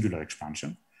is a singular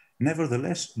expansion.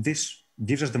 Nevertheless, this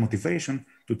gives us the motivation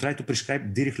to try to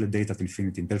prescribe Dirichlet data at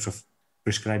infinity in terms of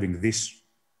prescribing this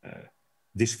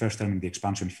first term in the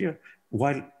expansion here,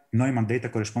 while Neumann data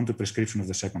correspond to prescription of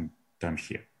the second term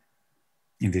here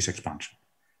in this expansion.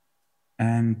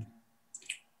 And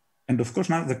of course,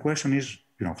 now the question is,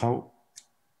 how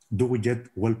do we get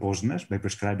well-posedness by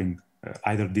prescribing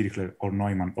either Dirichlet or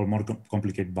Neumann or more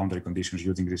complicated boundary conditions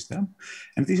using this term?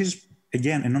 And this is,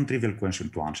 again, a non-trivial question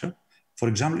to answer. For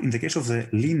example, in the case of the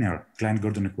linear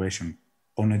Klein-Gordon equation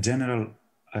on a general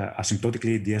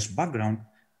asymptotically ADS background,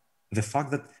 the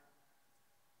fact that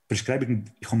prescribing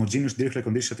homogeneous Dirichlet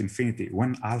conditions at infinity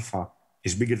when alpha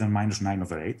is bigger than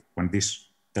 -9/8, when this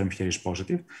term here is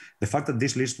positive, the fact that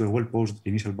this leads to a well-posed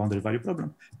initial boundary value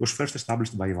problem was first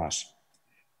established by Vass.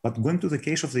 But going to the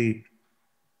case of the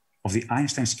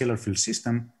Einstein-scalar field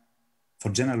system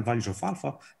for general values of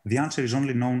alpha, the answer is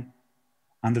only known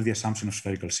under the assumption of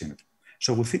spherical symmetry.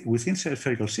 So within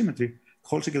spherical symmetry,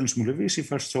 Holzigel and Smulevisi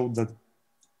first showed that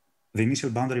the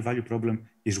initial boundary value problem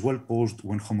is well posed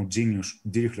when homogeneous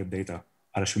Dirichlet data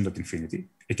are assumed at infinity,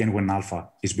 again when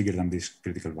alpha is bigger than this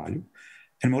critical value.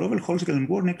 And moreover, Holzigel and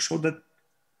Warnick showed that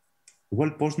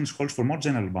well-posedness holds for more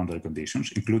general boundary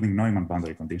conditions, including Neumann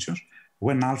boundary conditions,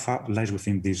 when alpha lies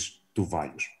within these two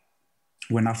values.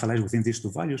 When alpha lies within these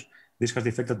two values, this has the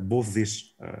effect that both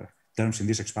these terms in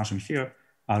this expansion here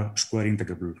are square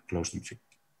integrable close to infinity.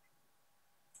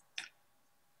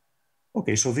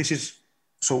 Okay, so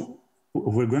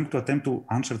we're going to attempt to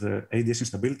answer the ADS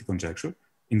instability conjecture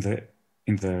in the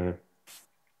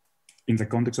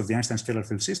context of the Einstein-scalar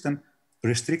field system,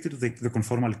 restricted to the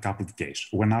conformally coupled case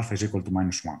when alpha is equal to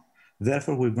 -1.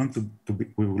 Therefore, we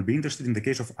will be interested in the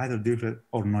case of either Dirichlet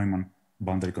or Neumann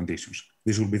boundary conditions.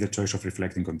 This will be the choice of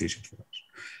reflecting conditions for us.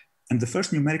 And the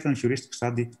first numerical and heuristic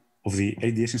study of the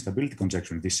ADS instability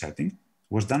conjecture in this setting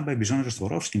was done by Bizon and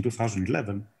Rostvorovsky in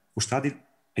 2011, who studied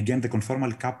again the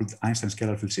conformally coupled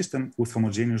Einstein-scalar field system with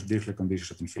homogeneous Dirichlet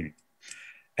conditions at infinity.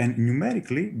 And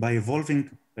numerically, by evolving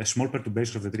small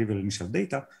perturbations of the trivial initial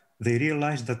data, they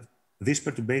realized that these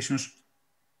perturbations,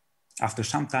 after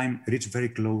some time, reach very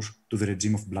close to the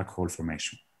regime of black hole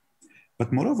formation.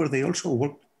 But moreover, they also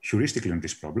worked heuristically on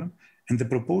this problem, and they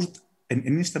proposed a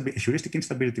heuristic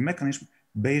instability mechanism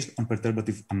based on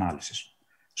perturbative analysis.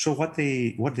 So what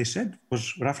they said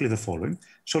was roughly the following.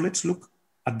 So let's look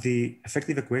at the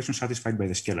effective equation satisfied by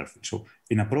the scalar field. So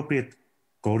in appropriate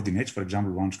coordinates, for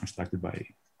example, ones constructed by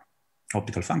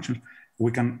optical functions,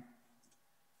 we can,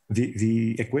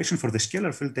 the equation for the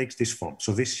scalar field takes this form.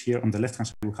 So this here on the left-hand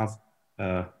side, we have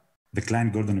the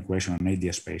Klein-Gordon equation on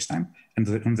ADS spacetime. And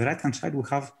on the right-hand side, we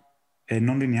have a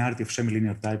nonlinearity of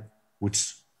semi-linear type,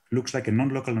 which looks like a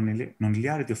non-local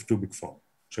nonlinearity of cubic form.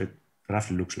 So it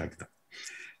roughly looks like that.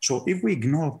 So if we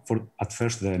ignore at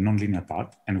first the nonlinear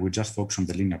part and we just focus on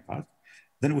the linear part,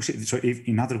 then we see, so if,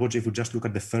 in other words, if we just look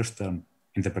at the first term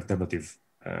in the perturbative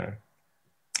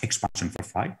expansion for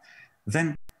phi,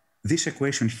 then this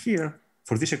equation here,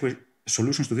 for this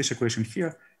solutions to this equation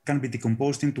here, can be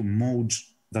decomposed into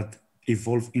modes that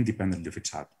evolve independently of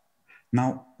each other.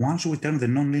 Now, once we turn the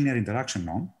nonlinear interaction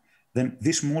on, then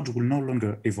these modes will no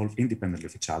longer evolve independently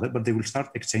of each other, but they will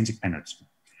start exchanging energy.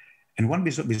 And what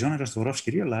Bizon and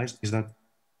Rastvorovsky realized is that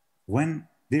when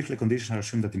Dirichlet conditions are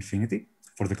assumed at infinity,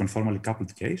 for the conformally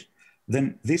coupled case,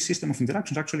 then this system of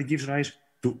interactions actually gives rise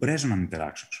to resonant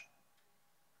interactions,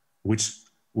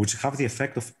 which have the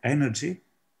effect of energy,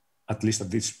 at least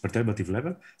at this perturbative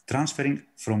level, transferring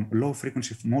from low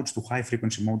frequency modes to high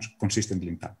frequency modes consistently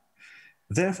in time.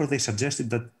 Therefore, they suggested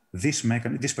that this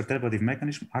perturbative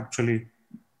mechanism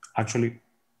actually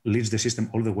leads the system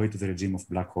all the way to the regime of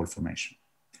black hole formation.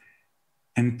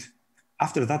 And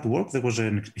after that work, there was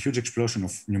a huge explosion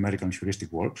of numerical and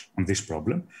heuristic works on this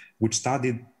problem, which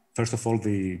studied, first of all,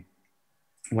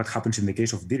 what happens in the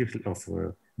case of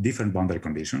different boundary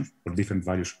conditions or different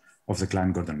values of the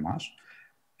Klein-Gordon mass.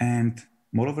 And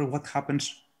moreover, what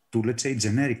happens to, let's say,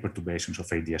 generic perturbations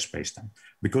of ADS spacetime.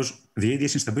 Because the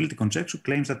ADS instability conjecture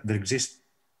claims that there exist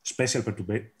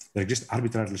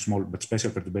arbitrarily small but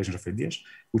special perturbations of ADS,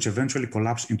 which eventually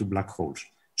collapse into black holes.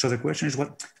 So the question is,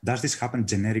 does this happen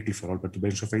generically for all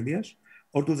perturbations of ADS?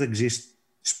 Or do there exist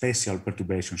special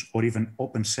perturbations or even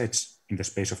open sets in the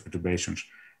space of perturbations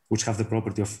which have the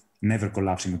property of never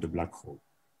collapsing into a black hole?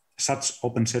 Such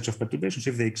open sets of perturbations,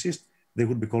 if they exist, they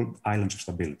would be called islands of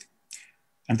stability.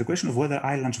 And the question of whether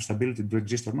islands of stability do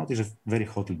exist or not is very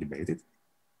hotly debated.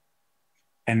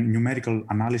 And numerical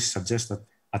analysis suggests that,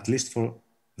 at least for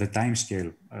the time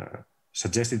scale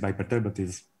suggested by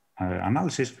perturbative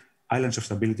analysis, islands of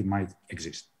stability might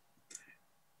exist.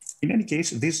 In any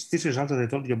case, these results that I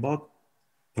told you about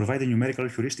provide a numerical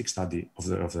heuristic study of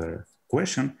the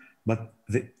question, but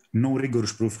no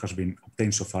rigorous proof has been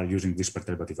obtained so far using this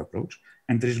perturbative approach.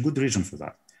 And there is good reason for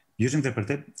that. Using the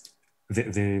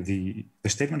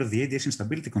statement of the ADS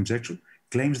instability conjecture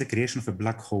claims the creation of a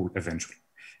black hole eventually.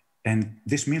 And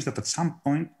this means that at some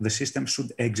point, the system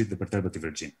should exit the perturbative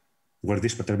regime, where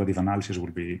this perturbative analysis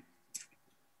will be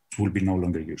no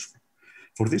longer useful.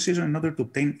 For this reason, in order to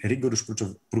obtain a rigorous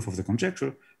proof of the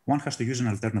conjecture, one has to use an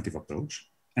alternative approach.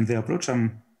 And the approach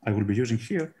I will be using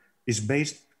here is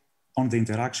based on the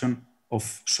interaction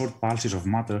of short pulses of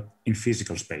matter in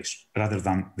physical space, rather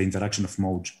than the interaction of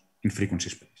modes in frequency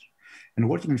space. And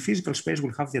working in physical space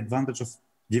will have the advantage of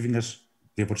giving us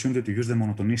the opportunity to use the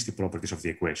monotonicity properties of the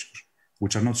equations,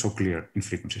 which are not so clear in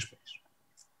frequency space.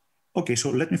 Okay, so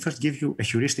let me first give you a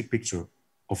heuristic picture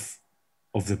of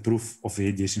the proof of the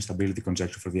ADS instability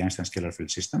conjecture for the Einstein-scalar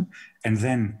field system, and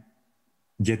then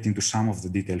get into some of the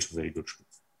details of the rigorous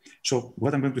proof. So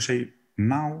what I'm going to say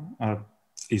now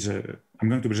is I'm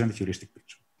going to present a heuristic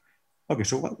picture. Okay,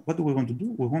 so what do we want to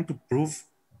do? We want to prove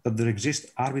that there exist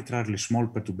arbitrarily small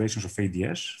perturbations of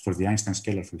ADS for the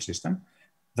Einstein-scalar field system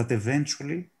that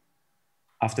eventually,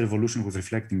 after evolution with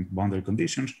reflecting boundary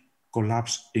conditions,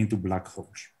 collapse into black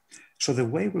holes. So the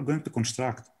way we're going to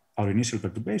construct our initial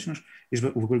perturbations is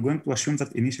that we're going to assume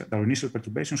that our initial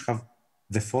perturbations have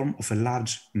the form of a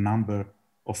large number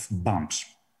of bumps.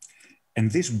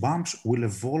 And these bumps will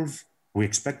evolve, we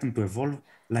expect them to evolve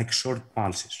like short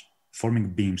pulses, forming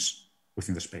beams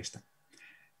within the spacetime.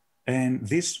 And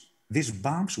these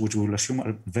bumps, which we will assume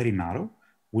are very narrow,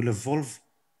 will evolve,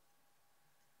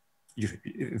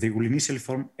 they will initially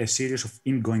form a series of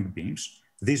ingoing beams.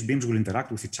 These beams will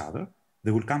interact with each other.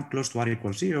 They will come close to r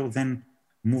equals 0, then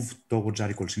move towards r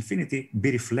equals infinity,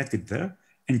 be reflected there,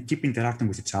 and keep interacting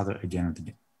with each other again and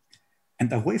again.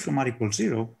 And away from r equals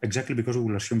 0, exactly because we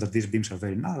will assume that these beams are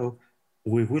very narrow,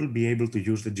 we will be able to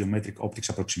use the geometric optics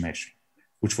approximation,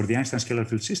 which for the Einstein-scalar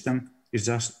field system is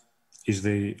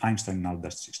the Einstein null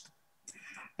dust system.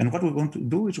 And what we want to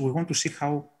do is we want to see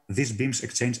how these beams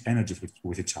exchange energy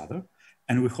with each other.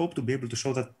 And we hope to be able to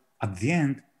show that at the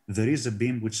end, there is a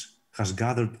beam which has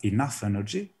gathered enough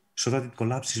energy so that it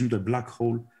collapses into a black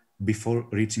hole before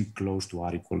reaching close to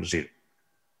R equals 0.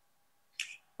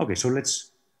 Okay, so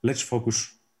let's focus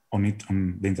on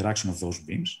the interaction of those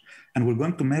beams. And we're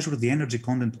going to measure the energy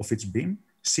content of each beam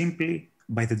simply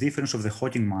by the difference of the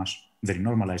Hawking mass, the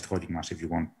renormalized Hawking mass, if you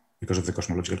want, because of the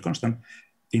cosmological constant,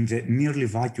 in the nearly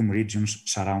vacuum regions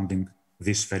surrounding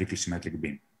this spherically symmetric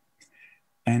beam.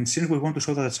 And since we want to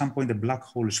show that at some point a black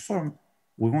hole is formed,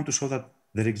 we want to show that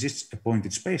there exists a point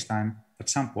in spacetime at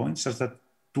some point such that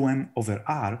 2m over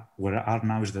r, where r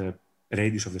now is the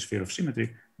radius of the sphere of symmetry,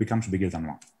 becomes bigger than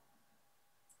 1.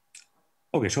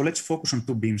 Okay, so let's focus on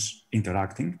two beams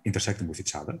intersecting with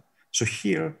each other. So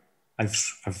here, I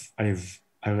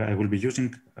will be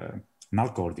using null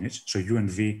coordinates. So u and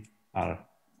v are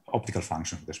optical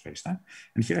functions of the spacetime.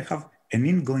 And here I have an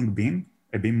ingoing beam,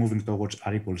 a beam moving towards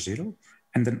r equals 0,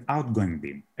 and an outgoing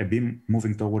beam, a beam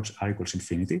moving towards r equals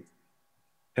infinity,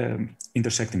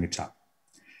 intersecting each other.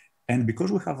 And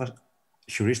because we have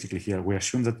heuristically here, we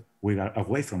assume that we are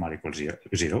away from r equals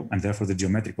 0, and therefore the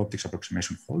geometric optics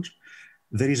approximation holds.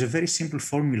 There is a very simple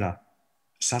formula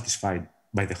satisfied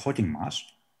by the Hawking mass,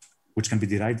 which can be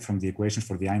derived from the equations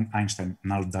for the Einstein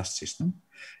null dust system.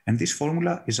 And this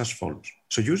formula is as follows.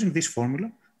 So using this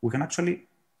formula, we can actually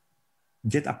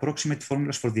get approximate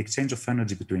formulas for the exchange of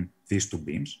energy between these two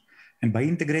beams. And by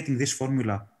integrating this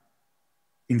formula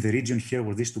in the region here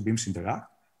where these two beams interact,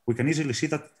 we can easily see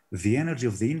that the energy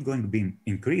of the ingoing beam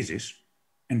increases,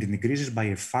 and it increases by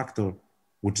a factor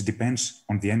which depends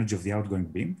on the energy of the outgoing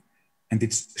beam. And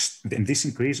this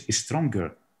increase is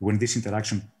stronger when this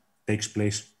interaction takes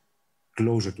place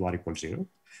closer to r equals 0,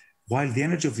 while the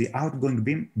energy of the outgoing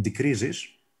beam decreases,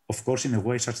 of course, in a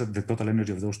way such that the total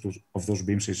energy of those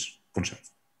beams is conserved.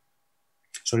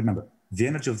 So remember, the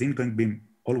energy of the ingoing beam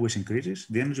always increases,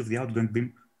 the energy of the outgoing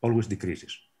beam always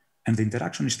decreases, and the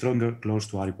interaction is stronger close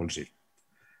to r equals 0.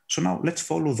 So now let's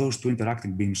follow those two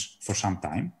interacting beams for some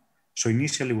time. So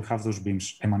initially we have those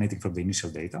beams emanating from the initial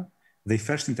data. They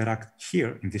first interact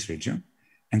here in this region,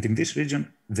 and in this region,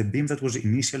 the beam that was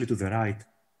initially to the right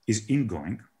is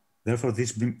ingoing. Therefore,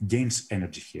 this beam gains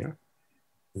energy here,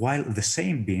 while the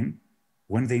same beam,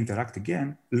 when they interact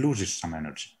again, loses some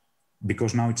energy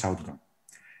because now it's outgoing.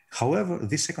 However,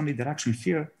 this second interaction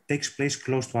here takes place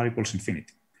close to r equals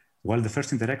infinity, while the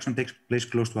first interaction takes place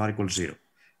close to r equals 0.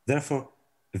 Therefore,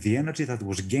 the energy that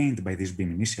was gained by this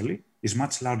beam initially is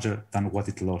much larger than what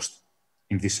it lost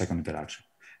in this second interaction.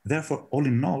 Therefore, all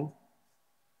in all,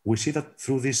 we see that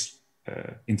through these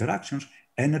interactions,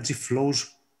 energy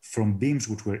flows from beams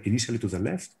which were initially to the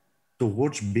left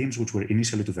towards beams which were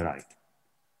initially to the right.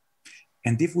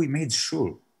 And if we made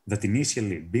sure that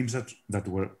initially beams that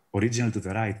were originally to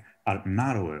the right are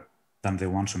narrower than the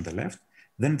ones on the left,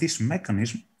 then this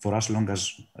mechanism, for as long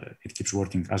as it keeps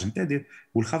working as intended,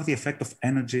 will have the effect of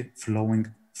energy flowing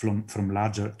from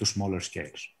larger to smaller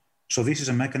scales. So this is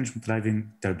a mechanism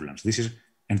driving turbulence. This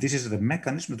is the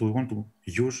mechanism that we want to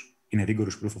use in a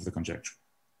rigorous proof of the conjecture.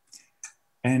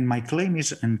 And my claim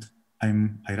is, and I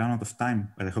ran out of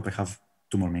time, but I hope I have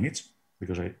 2 more minutes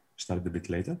because I started a bit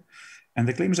later. And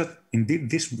the claim is that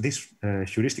indeed this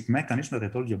heuristic mechanism that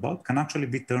I told you about can actually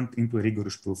be turned into a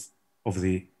rigorous proof of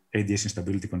the ADS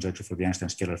instability conjecture for the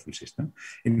Einstein-scalar field system.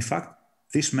 In fact,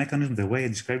 this mechanism, the way I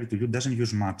described it to you, doesn't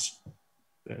use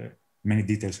many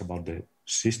details about the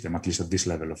system, at least at this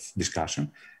level of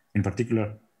discussion. In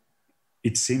particular,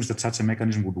 it seems that such a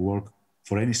mechanism would work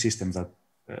for any system that,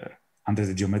 under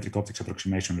the geometric optics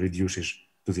approximation, reduces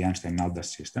to the Einstein null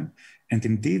dust system. And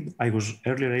indeed, I was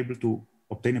earlier able to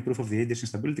obtain a proof of the ADS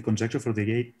instability conjecture for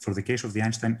the case of the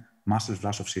Einstein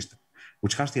Masters-Vlasov system,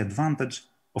 which has the advantage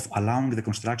of allowing the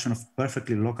construction of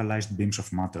perfectly localized beams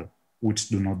of matter, which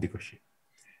do not decohere.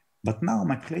 But now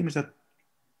my claim is that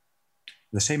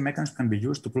the same mechanism can be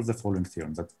used to prove the following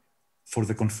theorem, that for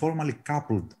the conformally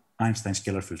coupled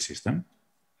Einstein-scalar field system,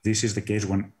 this is the case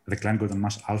when the Klein-Gordon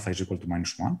mass alpha is equal to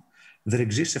 -1, there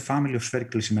exists a family of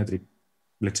spherically symmetric,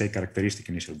 let's say, characteristic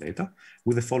initial data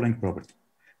with the following property.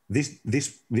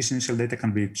 This initial data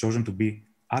can be chosen to be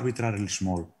arbitrarily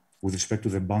small with respect to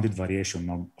the bounded variation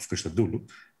norm of Christodoulou.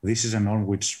 This is a norm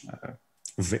which,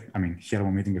 here I'm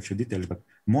omitting a few details, but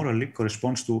morally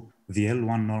corresponds to the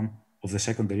L1 norm of the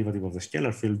second derivative of the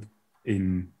scalar field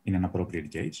in an appropriate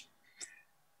gauge.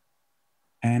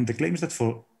 And the claim is that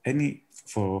for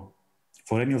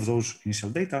any of those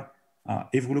initial data,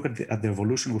 if we look at the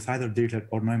evolution with either Dirichlet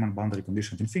or Neumann boundary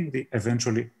condition at infinity,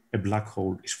 eventually a black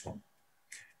hole is formed.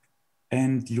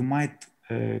 And you might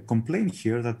complain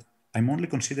here that I'm only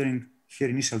considering here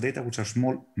initial data which are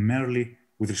small merely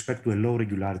with respect to a low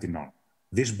regularity norm.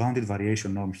 This bounded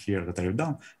variation norm here that I wrote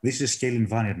down, this is a scale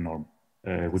invariant norm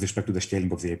with respect to the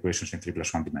scaling of the equations in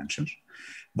 3+1 dimensions.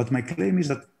 But my claim is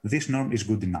that this norm is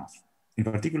good enough. In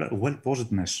particular,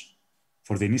 well-posedness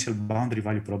for the initial boundary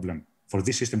value problem for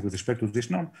this system with respect to this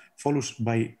norm follows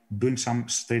by doing some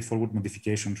straightforward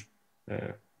modifications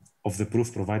of the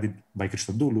proof provided by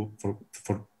Christodoulou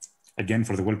again,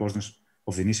 for the well-posedness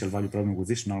of the initial value problem with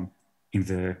this norm in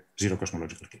the zero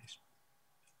cosmological case.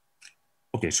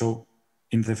 Okay, so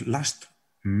in the last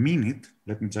minute,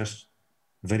 let me just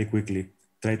very quickly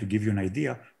try to give you an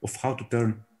idea of how to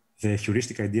turn the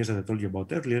heuristic ideas that I told you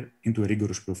about earlier into a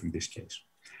rigorous proof in this case.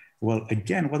 Well,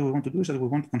 again, what we want to do is that we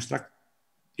want to construct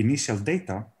initial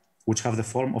data which have the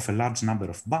form of a large number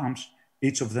of bumps.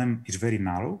 Each of them is very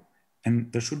narrow,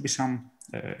 and there should be some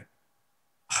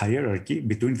hierarchy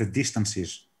between the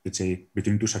distances, let's say,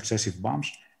 between two successive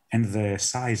bumps and the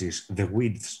sizes, the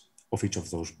widths of each of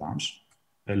those bumps.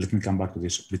 Let me come back to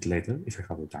this a bit later if I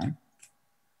have the time.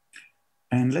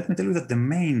 And let me tell you that the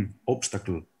main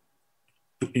obstacle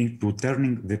to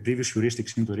turning the previous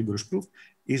heuristics into a rigorous proof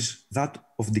is that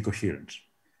of decoherence.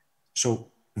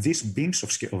 So these beams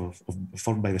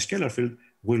formed by the scalar field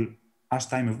will, as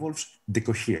time evolves,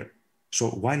 decohere. So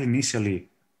while initially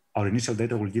our initial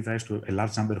data will give rise to a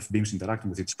large number of beams interacting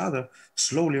with each other,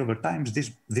 slowly over time,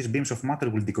 these beams of matter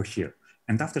will decohere.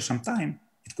 And after some time,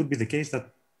 it could be the case that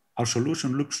our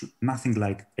solution looks nothing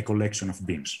like a collection of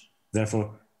beams.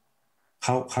 Therefore,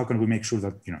 how can we make sure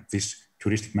that this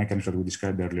heuristic mechanism that we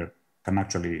described earlier can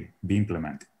actually be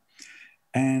implemented?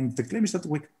 And the claim is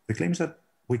that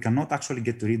we cannot actually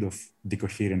get rid of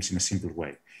decoherence in a simple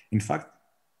way. In fact,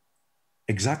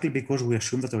 exactly because we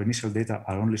assume that our initial data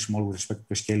are only small with respect to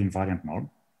the scale invariant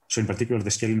norm, so in particular, the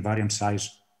scale invariant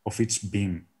size of each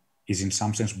beam is in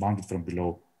some sense bounded from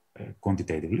below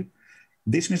quantitatively.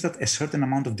 This means that a certain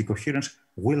amount of decoherence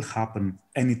will happen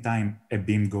anytime a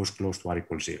beam goes close to or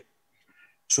equals 0.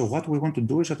 So what we want to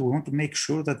do is that we want to make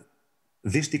sure that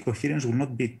this decoherence will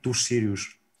not be too serious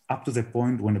up to the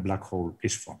point when a black hole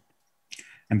is formed.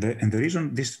 And the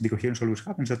reason this decoherence always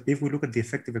happens is that if we look at the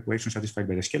effective equation satisfied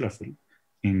by the scalar field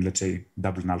in, let's say,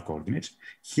 double null coordinates,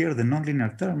 here the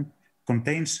nonlinear term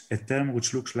contains a term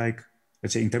which looks like,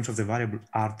 let's say, in terms of the variable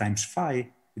r times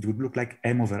phi, it would look like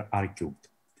m over r cubed.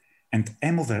 And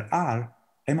m over r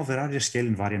is a scale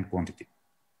invariant quantity.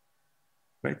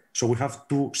 Right? So we have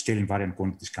two scale invariant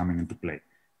quantities coming into play.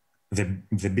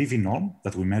 The BV norm,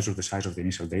 that we measure the size of the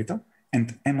initial data,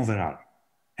 and m over r.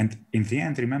 And in the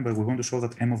end, remember, we want to show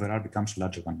that m over r becomes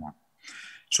larger than 1.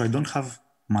 So I don't have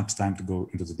much time to go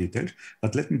into the details,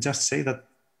 but let me just say that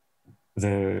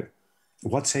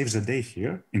what saves the day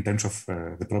here, in terms of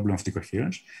the problem of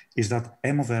decoherence, is that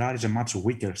m over r is a much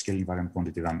weaker scale invariant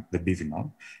quantity than the BV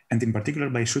norm. And in particular,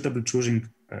 by suitably choosing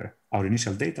our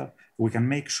initial data, we can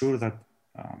make sure that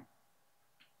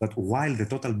that while the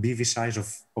total BV size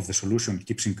of the solution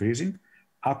keeps increasing,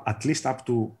 at least up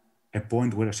to a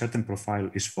point where a certain profile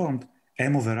is formed,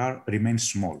 m over r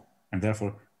remains small. And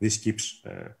therefore, this keeps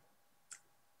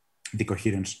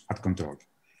decoherence at control.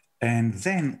 And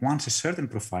then once a certain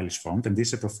profile is formed, and this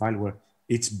is a profile where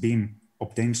each beam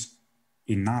obtains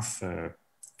enough,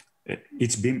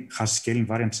 each beam has scale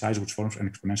invariant size which forms an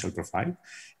exponential profile,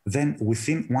 then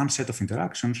within one set of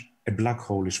interactions, a black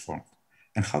hole is formed.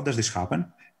 And how does this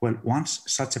happen? Well, once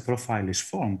such a profile is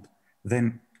formed,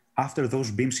 then after those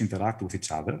beams interact with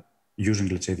each other, using,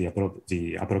 let's say,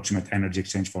 the approximate energy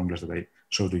exchange formulas that I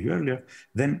showed you earlier,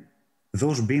 then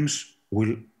those beams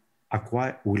will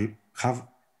have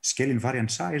scale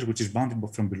invariant size, which is bounded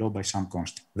from below by some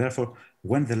constant. Therefore,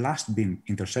 when the last beam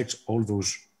intersects all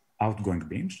those outgoing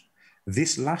beams,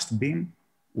 this last beam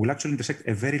will actually intersect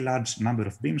a very large number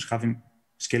of beams having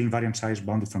scale invariant size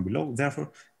bounded from below.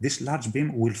 Therefore, this large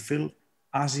beam will feel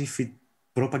as if it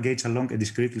propagates along a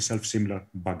discretely self-similar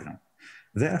background.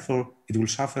 Therefore, it will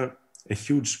suffer a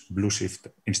huge blue shift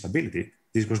instability.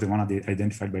 This was the one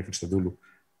identified by Christodoulou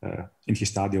in his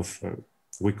study of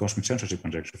weak cosmic censorship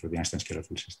conjecture for the Einstein-scalar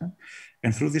field system.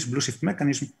 And through this blue shift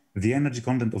mechanism, the energy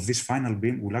content of this final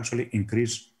beam will actually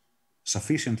increase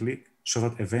sufficiently so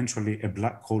that eventually a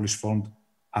black hole is formed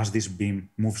as this beam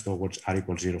moves towards r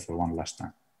equals 0 for one last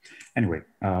time. Anyway,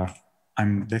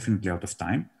 I'm definitely out of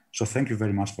time. So thank you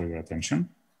very much for your attention.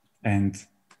 And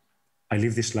I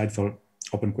leave this slide for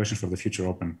open questions for the future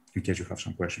open in case you have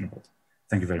some question about it.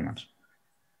 Thank you very much.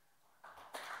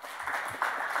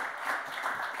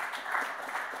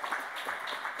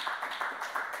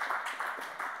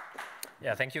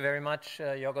 Yeah, thank you very much,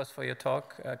 Georgios, for your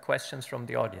talk. Questions from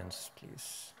the audience,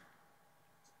 please.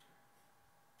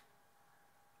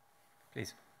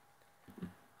 Please.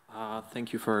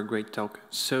 Thank you for a great talk.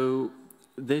 So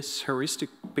this heuristic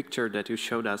picture that you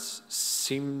showed us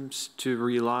seems to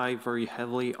rely very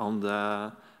heavily on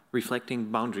the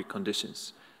reflecting boundary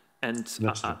conditions. And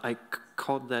I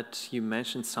caught that you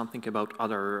mentioned something about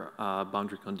other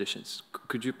boundary conditions.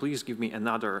 Could you please give me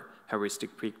another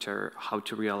heuristic picture, how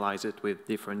to realize it with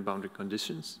different boundary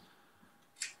conditions?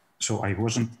 So I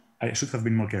should have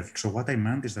been more careful. So what I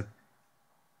meant is that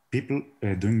people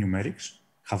doing numerics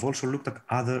have also looked at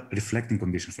other reflecting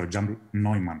conditions, for example,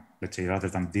 Neumann, let's say, rather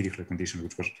than Dirichlet condition,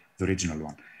 which was the original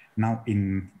one. Now,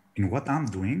 in what I'm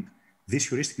doing, this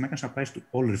heuristic mechanism applies to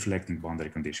all reflecting boundary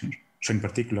conditions. So in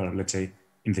particular, let's say,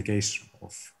 in the case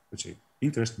of, let's say,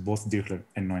 interest, both Dirichlet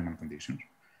and Neumann conditions.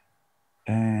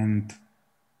 And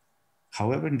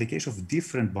however, in the case of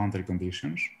different boundary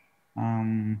conditions,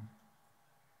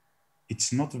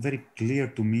 it's not very clear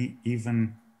to me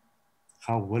even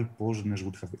how well posedness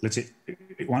would have been. Let's say,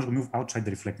 once we move outside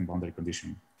the reflecting boundary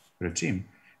condition regime,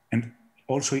 and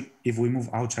also if we move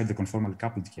outside the conformally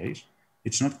coupled case,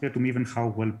 it's not clear to me even how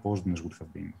well posedness would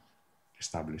have been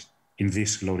established in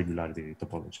this low regularity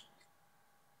topology.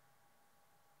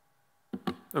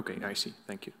 Okay, I see.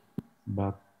 Thank you.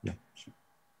 But yeah. So.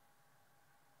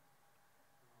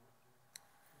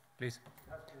 Please.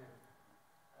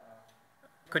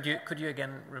 Could you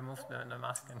again remove the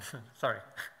mask? And sorry,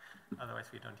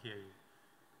 otherwise we don't hear you.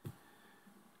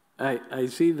 I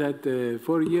see that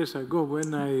 4 years ago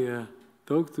when I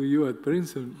talked to you at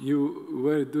Princeton, you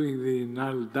were doing the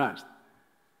null dust.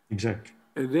 Exactly.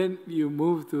 And then you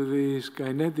moved to this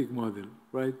kinetic model,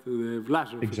 right, to the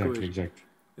Vlasov equation. Exactly.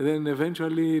 And then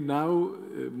eventually now,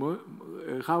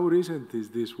 how recent is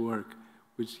this work,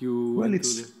 which you well, went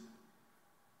it's, to the...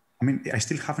 I mean, I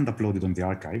still haven't uploaded on the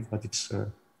archive, but it's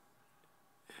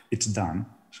done,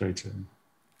 so it's so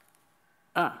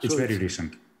very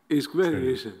recent. It's very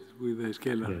recent with the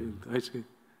scalar field. I see.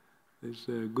 There's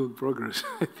good progress,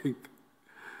 I think.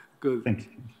 Good. Thank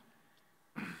you.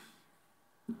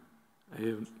 I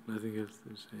have nothing else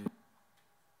to say.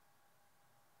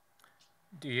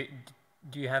 Do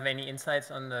you have any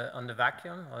insights on the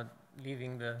vacuum or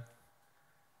leaving the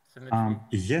symmetry?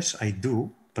 Yes, I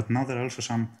do, but now there are also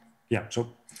some. Yeah. So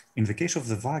in the case of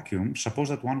the vacuum, suppose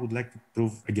that one would like to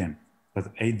prove again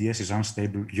that ADS is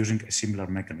unstable using a similar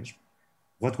mechanism.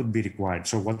 What would be required?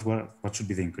 So what should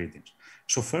be the ingredients?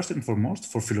 So first and foremost,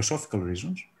 for philosophical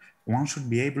reasons, one should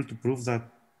be able to prove that,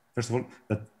 first of all,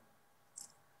 that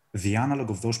the analog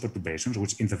of those perturbations,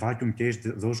 which in the vacuum case,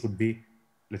 those would be,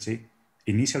 let's say,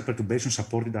 initial perturbations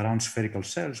supported around spherical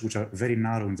cells, which are very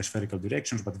narrow in the spherical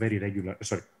directions, but very regular,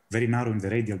 very narrow in the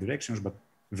radial directions, but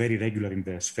very regular in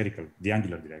the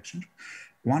angular directions.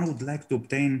 One would like to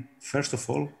obtain, first of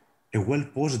all, a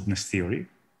well-posedness theory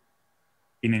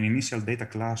in an initial data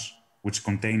class which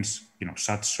contains,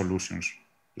 such solutions,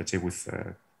 let's say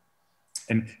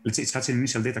and let's say such an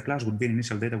initial data class would be an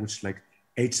initial data which is like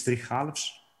H3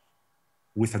 halves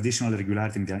with additional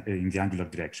regularity in the angular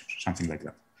directions, something like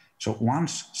that. So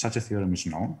once such a theorem is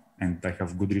known, and I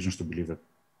have good reasons to believe that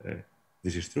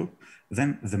this is true,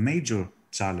 then the major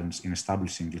challenge in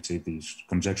establishing, let's say, this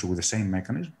conjecture with the same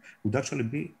mechanism would actually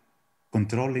be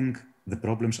controlling the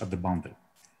problems at the boundary.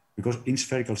 Because in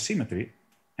spherical symmetry,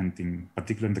 and in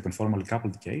particular in the conformally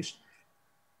coupled case,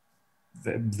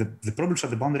 the problems at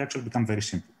the boundary actually become very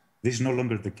simple. This is no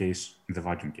longer the case in the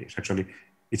vacuum case. Actually,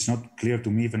 it's not clear to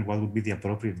me even what would be the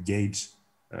appropriate gauge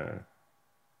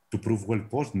to prove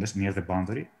well-posedness near the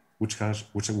boundary, which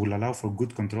will allow for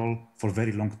good control for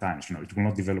very long times. It will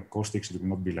not develop caustics. It will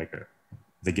not be like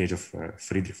the gauge of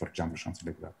Friedrich, for example, something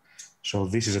like that. So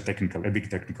this is a big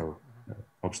technical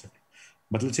obstacle.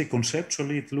 But let's say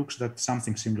conceptually, it looks that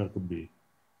something similar could be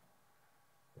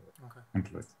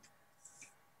employed.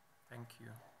 Thank you.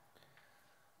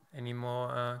 Any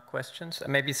more questions?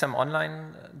 Maybe some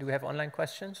online. Do we have online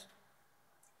questions?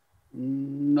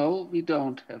 No, we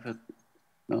don't have it.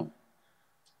 No.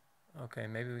 Okay,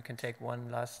 maybe we can take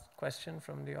one last question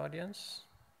from the audience.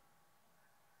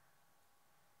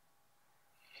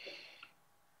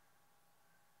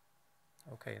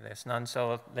 Okay, there's none.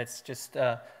 So let's just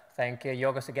thank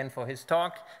Georgios again for his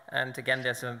talk. And again,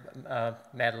 there's a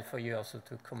medal for you also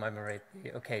to commemorate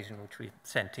the occasion which we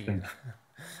sent to you.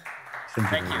 Thank you.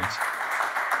 Thank you.